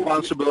have a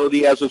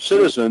responsibility as a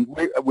citizen.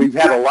 We've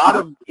had a lot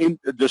of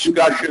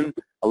discussion,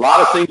 a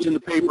lot of things in the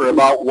paper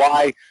about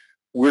why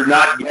we're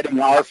not getting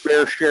our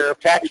fair share of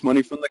tax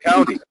money from the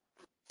county.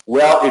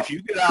 Well, if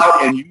you get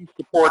out and you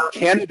support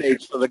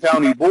candidates for the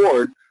county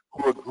board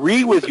who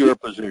agree with your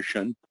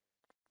position,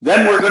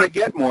 then we're going to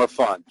get more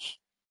funds.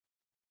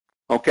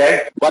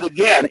 Okay? But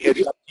again,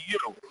 it's up to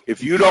you.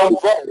 If you don't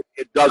vote,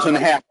 it doesn't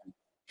happen.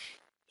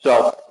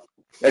 So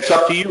it's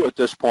up to you at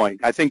this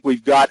point. I think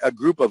we've got a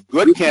group of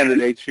good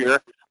candidates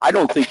here. I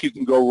don't think you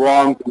can go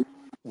wrong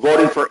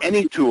voting for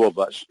any two of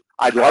us.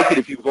 I'd like it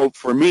if you vote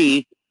for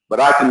me, but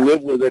I can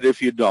live with it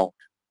if you don't.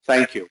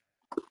 Thank you.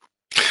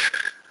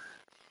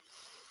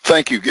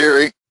 Thank you,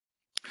 Gary.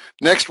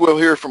 Next, we'll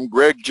hear from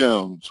Greg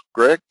Jones.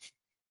 Greg?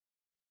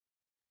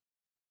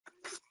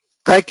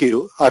 Thank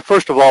you. I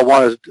first of all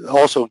want to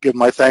also give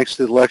my thanks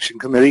to the election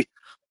committee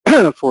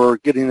for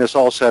getting this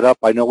all set up.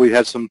 I know we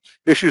had some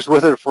issues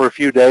with it for a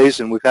few days,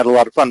 and we've had a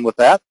lot of fun with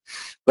that.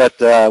 But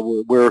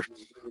we're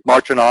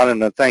marching on,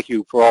 and thank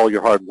you for all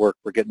your hard work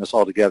for getting this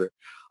all together.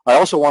 I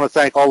also want to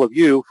thank all of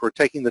you for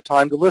taking the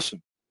time to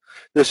listen.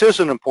 This is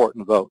an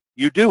important vote.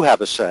 You do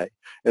have a say,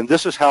 and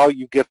this is how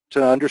you get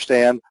to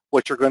understand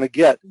what you're going to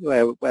get,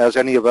 as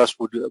any of us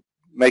would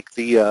make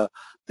the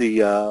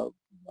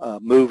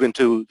move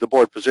into the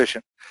board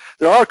position.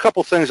 There are a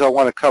couple things I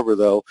want to cover,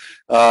 though,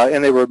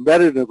 and they were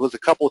embedded with a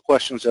couple of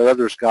questions that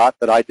others got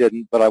that I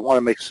didn't, but I want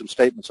to make some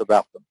statements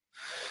about them.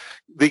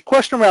 The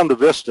question around the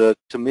VISTA,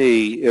 to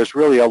me, is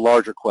really a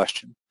larger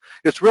question.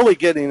 It's really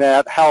getting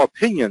at how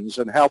opinions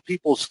and how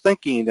people's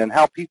thinking and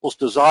how people's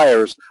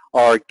desires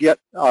are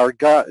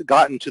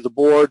gotten to the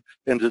board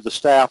and to the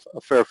staff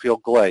of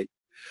Fairfield Glade.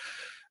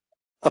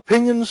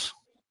 Opinions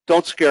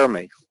don't scare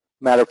me.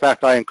 Matter of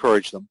fact, I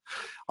encourage them.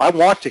 I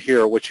want to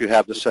hear what you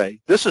have to say.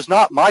 This is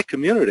not my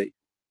community.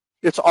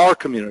 It's our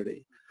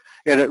community.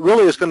 And it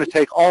really is going to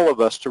take all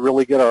of us to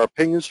really get our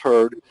opinions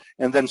heard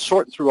and then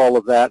sort through all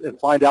of that and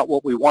find out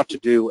what we want to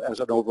do as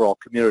an overall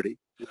community.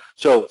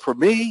 So for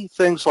me,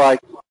 things like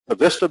the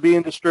VISTA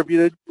being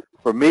distributed,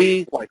 for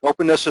me, like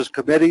openness as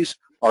committees,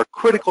 are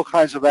critical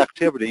kinds of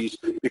activities,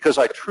 because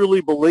I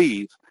truly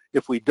believe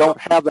if we don't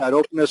have that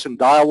openness and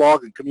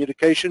dialogue and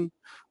communication,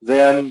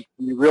 then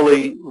we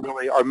really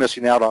are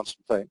missing out on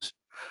some things.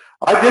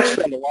 I did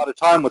spend a lot of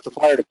time with the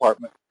fire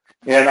department,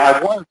 and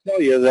I want to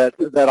tell you that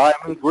I'm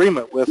in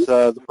agreement with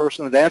the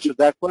person that answered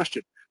that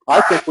question.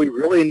 I think we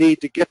really need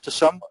to get to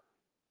some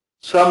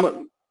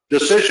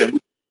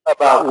decision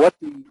about what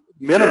the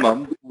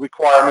minimum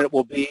requirement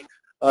will be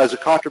as a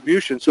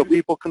contribution so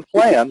people can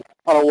plan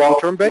on a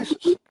long-term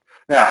basis.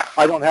 Now,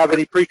 I don't have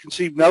any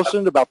preconceived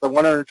notion about the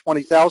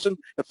 $120,000,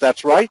 if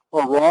that's right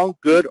or wrong,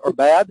 good or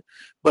bad,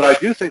 but I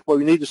do think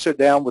we need to sit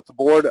down with the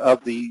board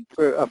of the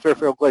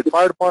Fairfield Glade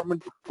Fire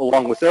Department,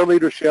 along with their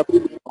leadership,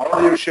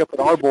 our leadership,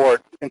 and our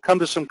board, and come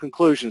to some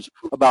conclusions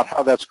about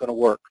how that's going to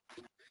work.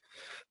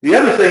 The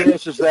other thing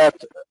is that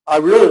I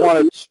really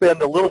want to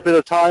spend a little bit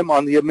of time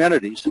on the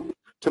amenities.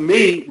 To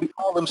me, we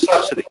call them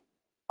subsidy.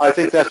 I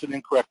think that's an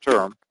incorrect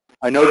term.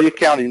 I know the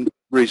accounting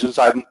reasons.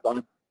 I've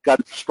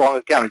got strong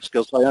accounting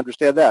skills, so I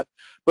understand that.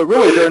 But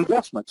really, they're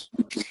investments.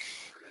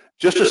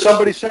 Just as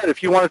somebody said,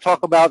 if you want to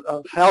talk about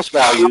house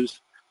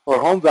values or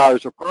home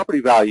values or property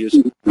values,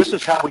 this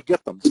is how we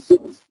get them.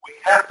 We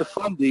have to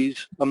fund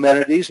these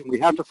amenities and we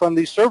have to fund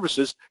these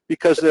services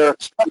because they're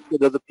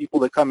expected of the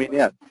people that are coming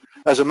in.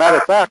 As a matter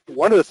of fact,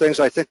 one of the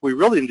things I think we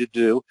really need to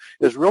do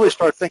is really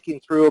start thinking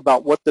through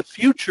about what the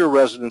future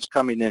residents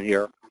coming in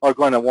here are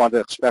going to want to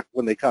expect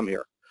when they come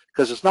here,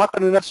 because it's not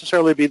going to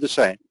necessarily be the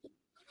same.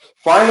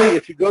 Finally,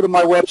 if you go to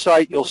my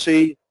website, you'll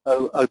see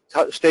a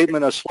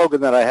statement, a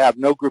slogan that I have,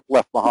 no group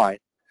left behind.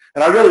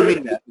 And I really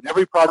mean that. In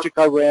every project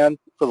I ran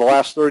for the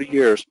last 30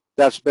 years,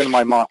 that's been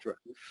my mantra.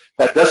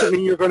 That doesn't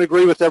mean you're going to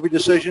agree with every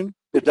decision.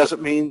 It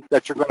doesn't mean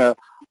that you're going to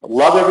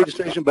love every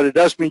decision, but it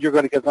does mean you're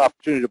going to get an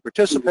opportunity to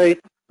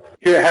participate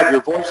have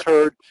your voice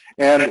heard,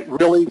 and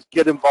really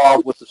get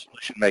involved with the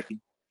solution making.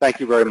 Thank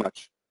you very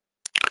much.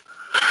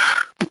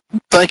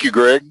 Thank you,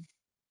 Greg.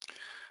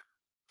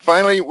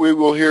 Finally, we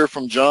will hear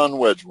from John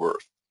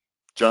Wedgeworth.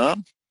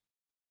 John?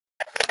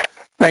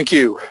 Thank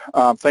you.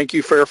 Thank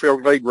you,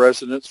 Fairfield Glade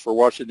residents, for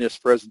watching this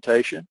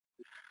presentation.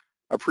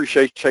 I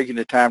appreciate taking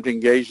the time to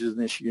engage in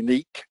this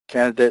unique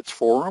candidates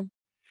forum,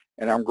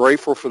 and I'm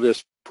grateful for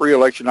this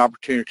pre-election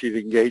opportunity to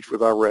engage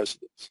with our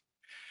residents.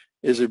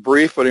 It is a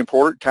brief but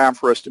important time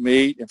for us to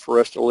meet and for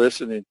us to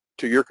listen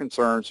to your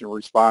concerns and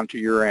respond to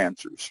your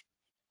answers.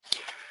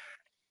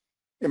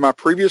 In my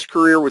previous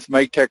career with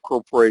Maytech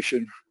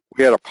Corporation,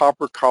 we had a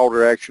popular call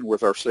to action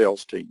with our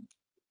sales team.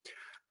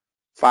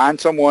 Find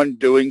someone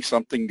doing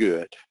something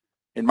good.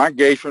 In my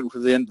engagement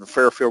within the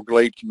Fairfield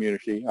Glade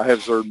community, I have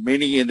observed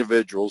many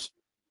individuals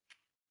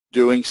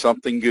doing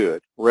something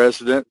good,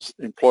 residents,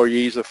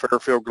 employees of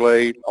Fairfield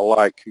Glade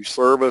alike, who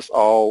serve us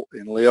all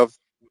and live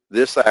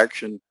this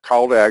action,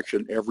 call to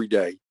action, every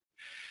day.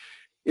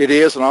 It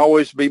is and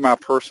always be my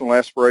personal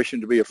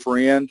aspiration to be a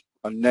friend,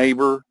 a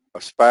neighbor,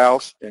 a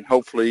spouse, and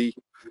hopefully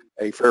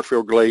a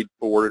Fairfield Glade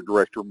Board of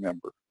Director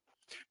member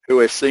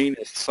who is seen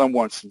as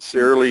someone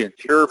sincerely and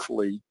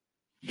cheerfully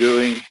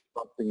doing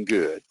something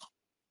good.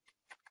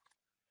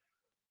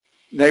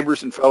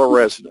 Neighbors and fellow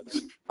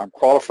residents, I'm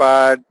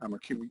qualified, I'm a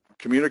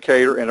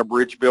communicator and a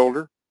bridge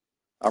builder.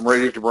 I'm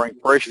ready to bring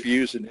fresh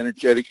views and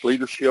energetic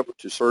leadership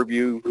to serve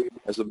you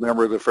as a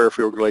member of the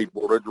Fairfield Glade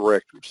Board of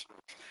Directors.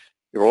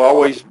 It will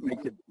always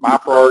make it my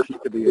priority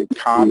to be a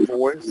calm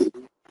voice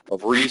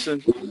of reason,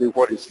 to do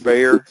what is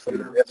fair in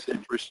the best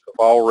interest of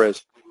all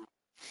residents.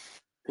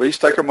 Please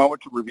take a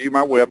moment to review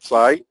my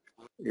website.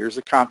 Here's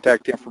the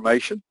contact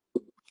information.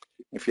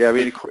 If you have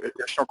any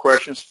additional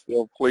questions,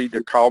 feel free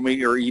to call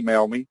me or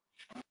email me.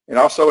 And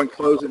also, in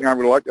closing, I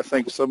would like to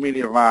thank so many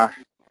of my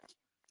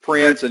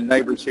friends and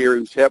neighbors here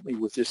who's helped me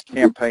with this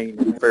campaign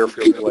in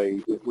Fairfield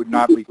Glade. It would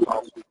not be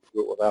possible to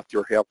do it without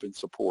your help and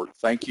support.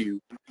 Thank you.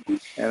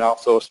 And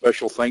also a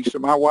special thanks to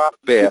my wife,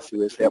 Beth,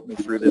 who has helped me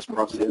through this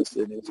process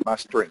and is my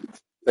strength.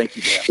 Thank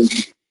you,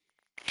 Beth.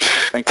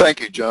 Thank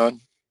you,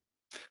 John.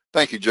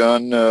 Thank you,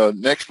 John.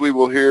 Next we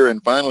will hear,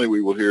 and finally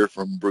we will hear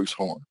from Bruce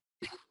Horn.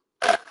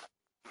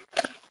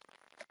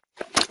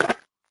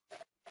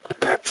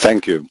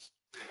 Thank you.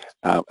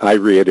 I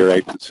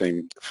reiterate the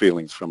same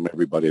feelings from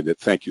everybody, that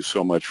thank you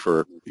so much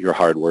for your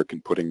hard work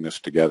in putting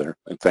this together,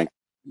 and thank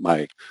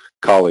my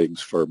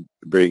colleagues for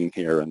being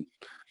here and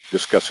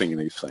discussing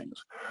these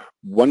things.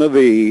 One of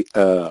the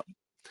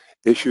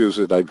issues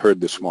that I've heard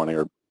this morning,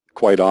 or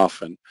quite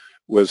often,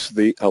 was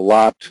a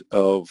lot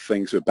of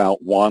things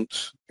about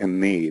wants and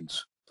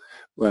needs.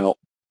 Well,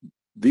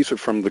 these are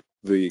from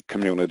the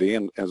community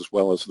and as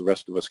well as the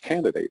rest of us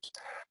candidates.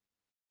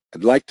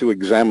 I'd like to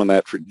examine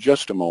that for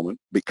just a moment,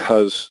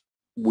 because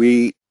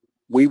we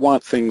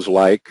want things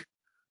like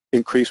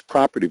increased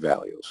property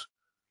values.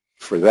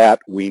 For that,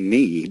 we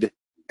need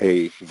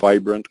a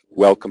vibrant,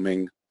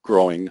 welcoming,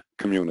 growing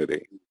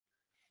community.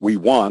 We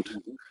want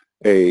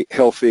a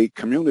healthy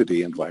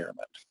community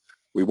environment.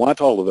 We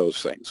want all of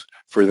those things.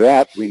 For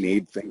that, we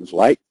need things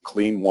like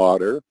clean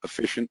water,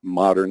 efficient,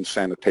 modern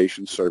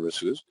sanitation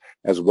services,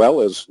 as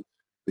well as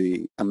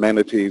the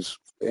amenities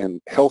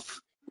and health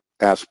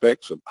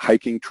aspects of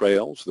hiking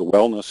trails, the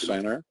wellness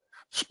center,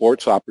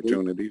 sports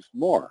opportunities,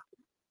 more.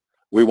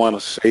 We want a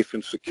safe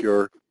and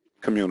secure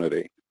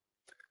community.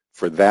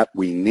 For that,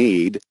 we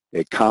need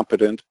a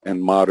competent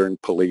and modern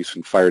police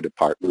and fire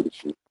department.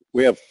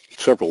 We have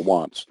several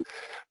wants.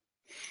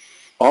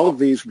 All of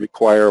these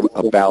require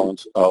a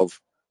balance of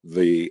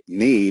the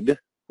need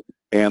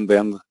and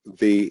then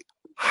the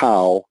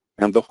how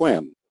and the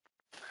when.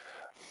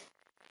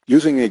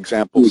 Using the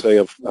example, say,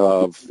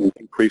 of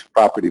increased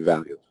property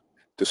values,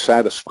 to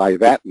satisfy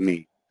that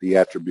need, the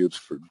attributes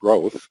for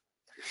growth,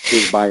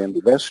 is by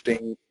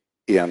investing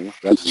in,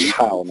 that's the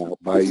how now,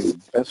 by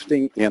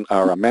investing in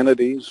our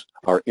amenities,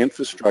 our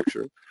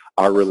infrastructure,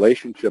 our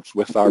relationships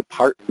with our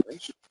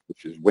partners,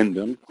 which is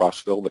Wyndham,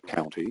 Crossville, the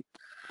county.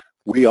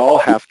 We all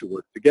have to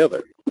work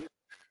together.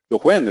 The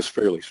when is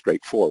fairly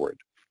straightforward.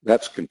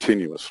 That's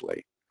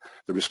continuously.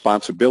 The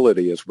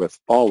responsibility is with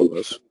all of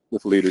us,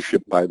 with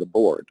leadership by the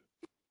board.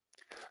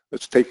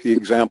 Let's take the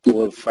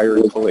example of fire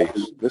and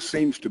police. This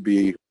seems to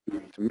be,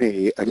 to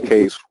me, a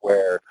case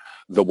where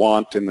the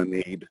want and the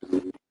need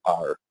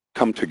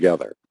come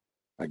together.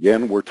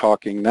 Again, we're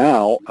talking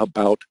now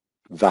about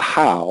the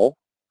how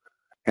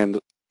and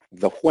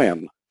the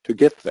when to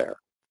get there.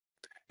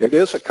 It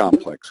is a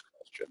complex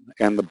question,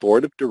 and the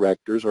board of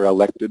directors are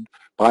elected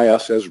by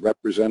us as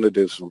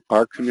representatives of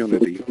our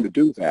community to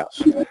do that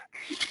in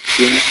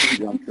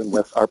conjunction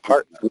with our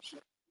partners.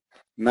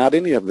 Not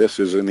any of this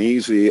is an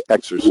easy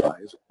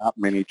exercise. Not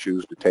many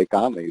choose to take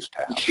on these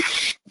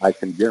tasks. I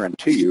can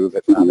guarantee you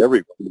that not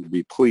everyone will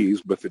be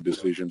pleased with the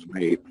decisions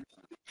made.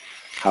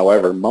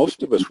 However,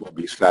 most of us will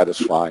be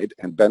satisfied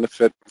and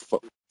benefit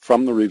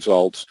from the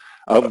results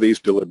of these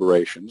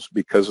deliberations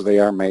because they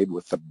are made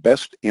with the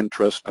best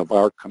interest of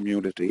our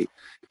community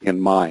in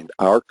mind.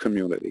 Our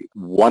community,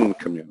 one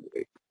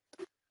community.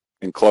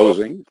 In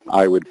closing,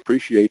 I would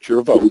appreciate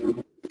your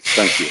vote.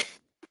 Thank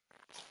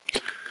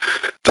you.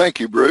 Thank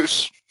you,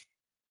 Bruce.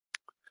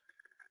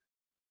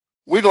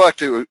 We'd like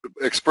to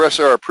express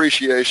our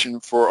appreciation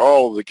for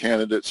all of the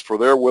candidates for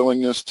their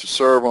willingness to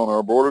serve on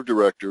our board of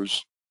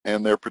directors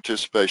and their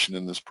participation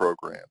in this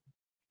program.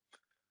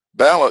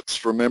 Ballots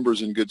for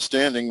members in good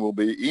standing will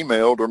be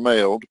emailed or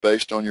mailed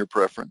based on your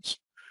preference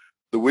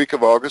the week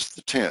of August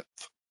the 10th.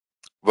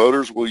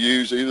 Voters will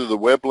use either the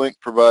web link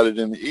provided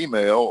in the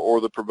email or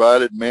the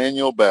provided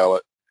manual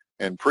ballot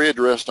and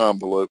pre-addressed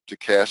envelope to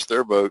cast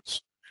their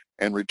votes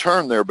and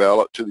return their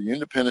ballot to the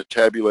independent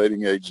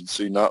tabulating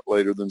agency not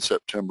later than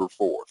September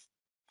 4th.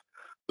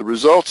 The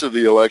results of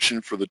the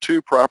election for the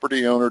two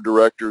property owner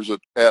directors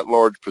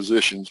at-large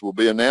positions will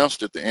be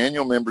announced at the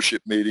annual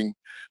membership meeting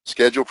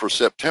scheduled for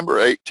September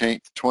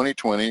 18th,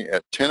 2020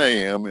 at 10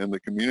 a.m. in the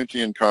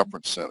Community and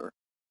Conference Center.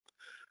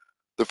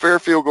 The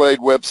Fairfield Glade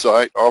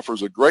website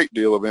offers a great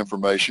deal of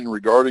information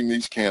regarding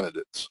these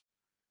candidates.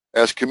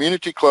 As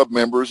community club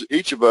members,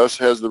 each of us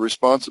has the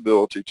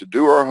responsibility to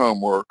do our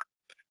homework,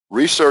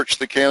 research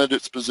the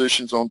candidates'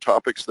 positions on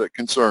topics that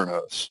concern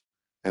us,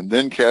 and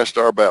then cast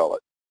our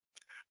ballot.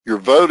 Your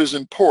vote is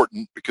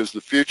important because the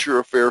future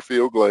of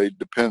Fairfield Glade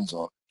depends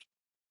on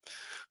it.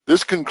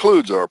 This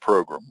concludes our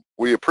program.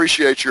 We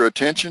appreciate your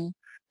attention,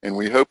 and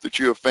we hope that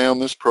you have found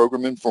this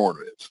program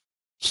informative.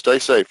 Stay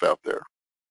safe out there.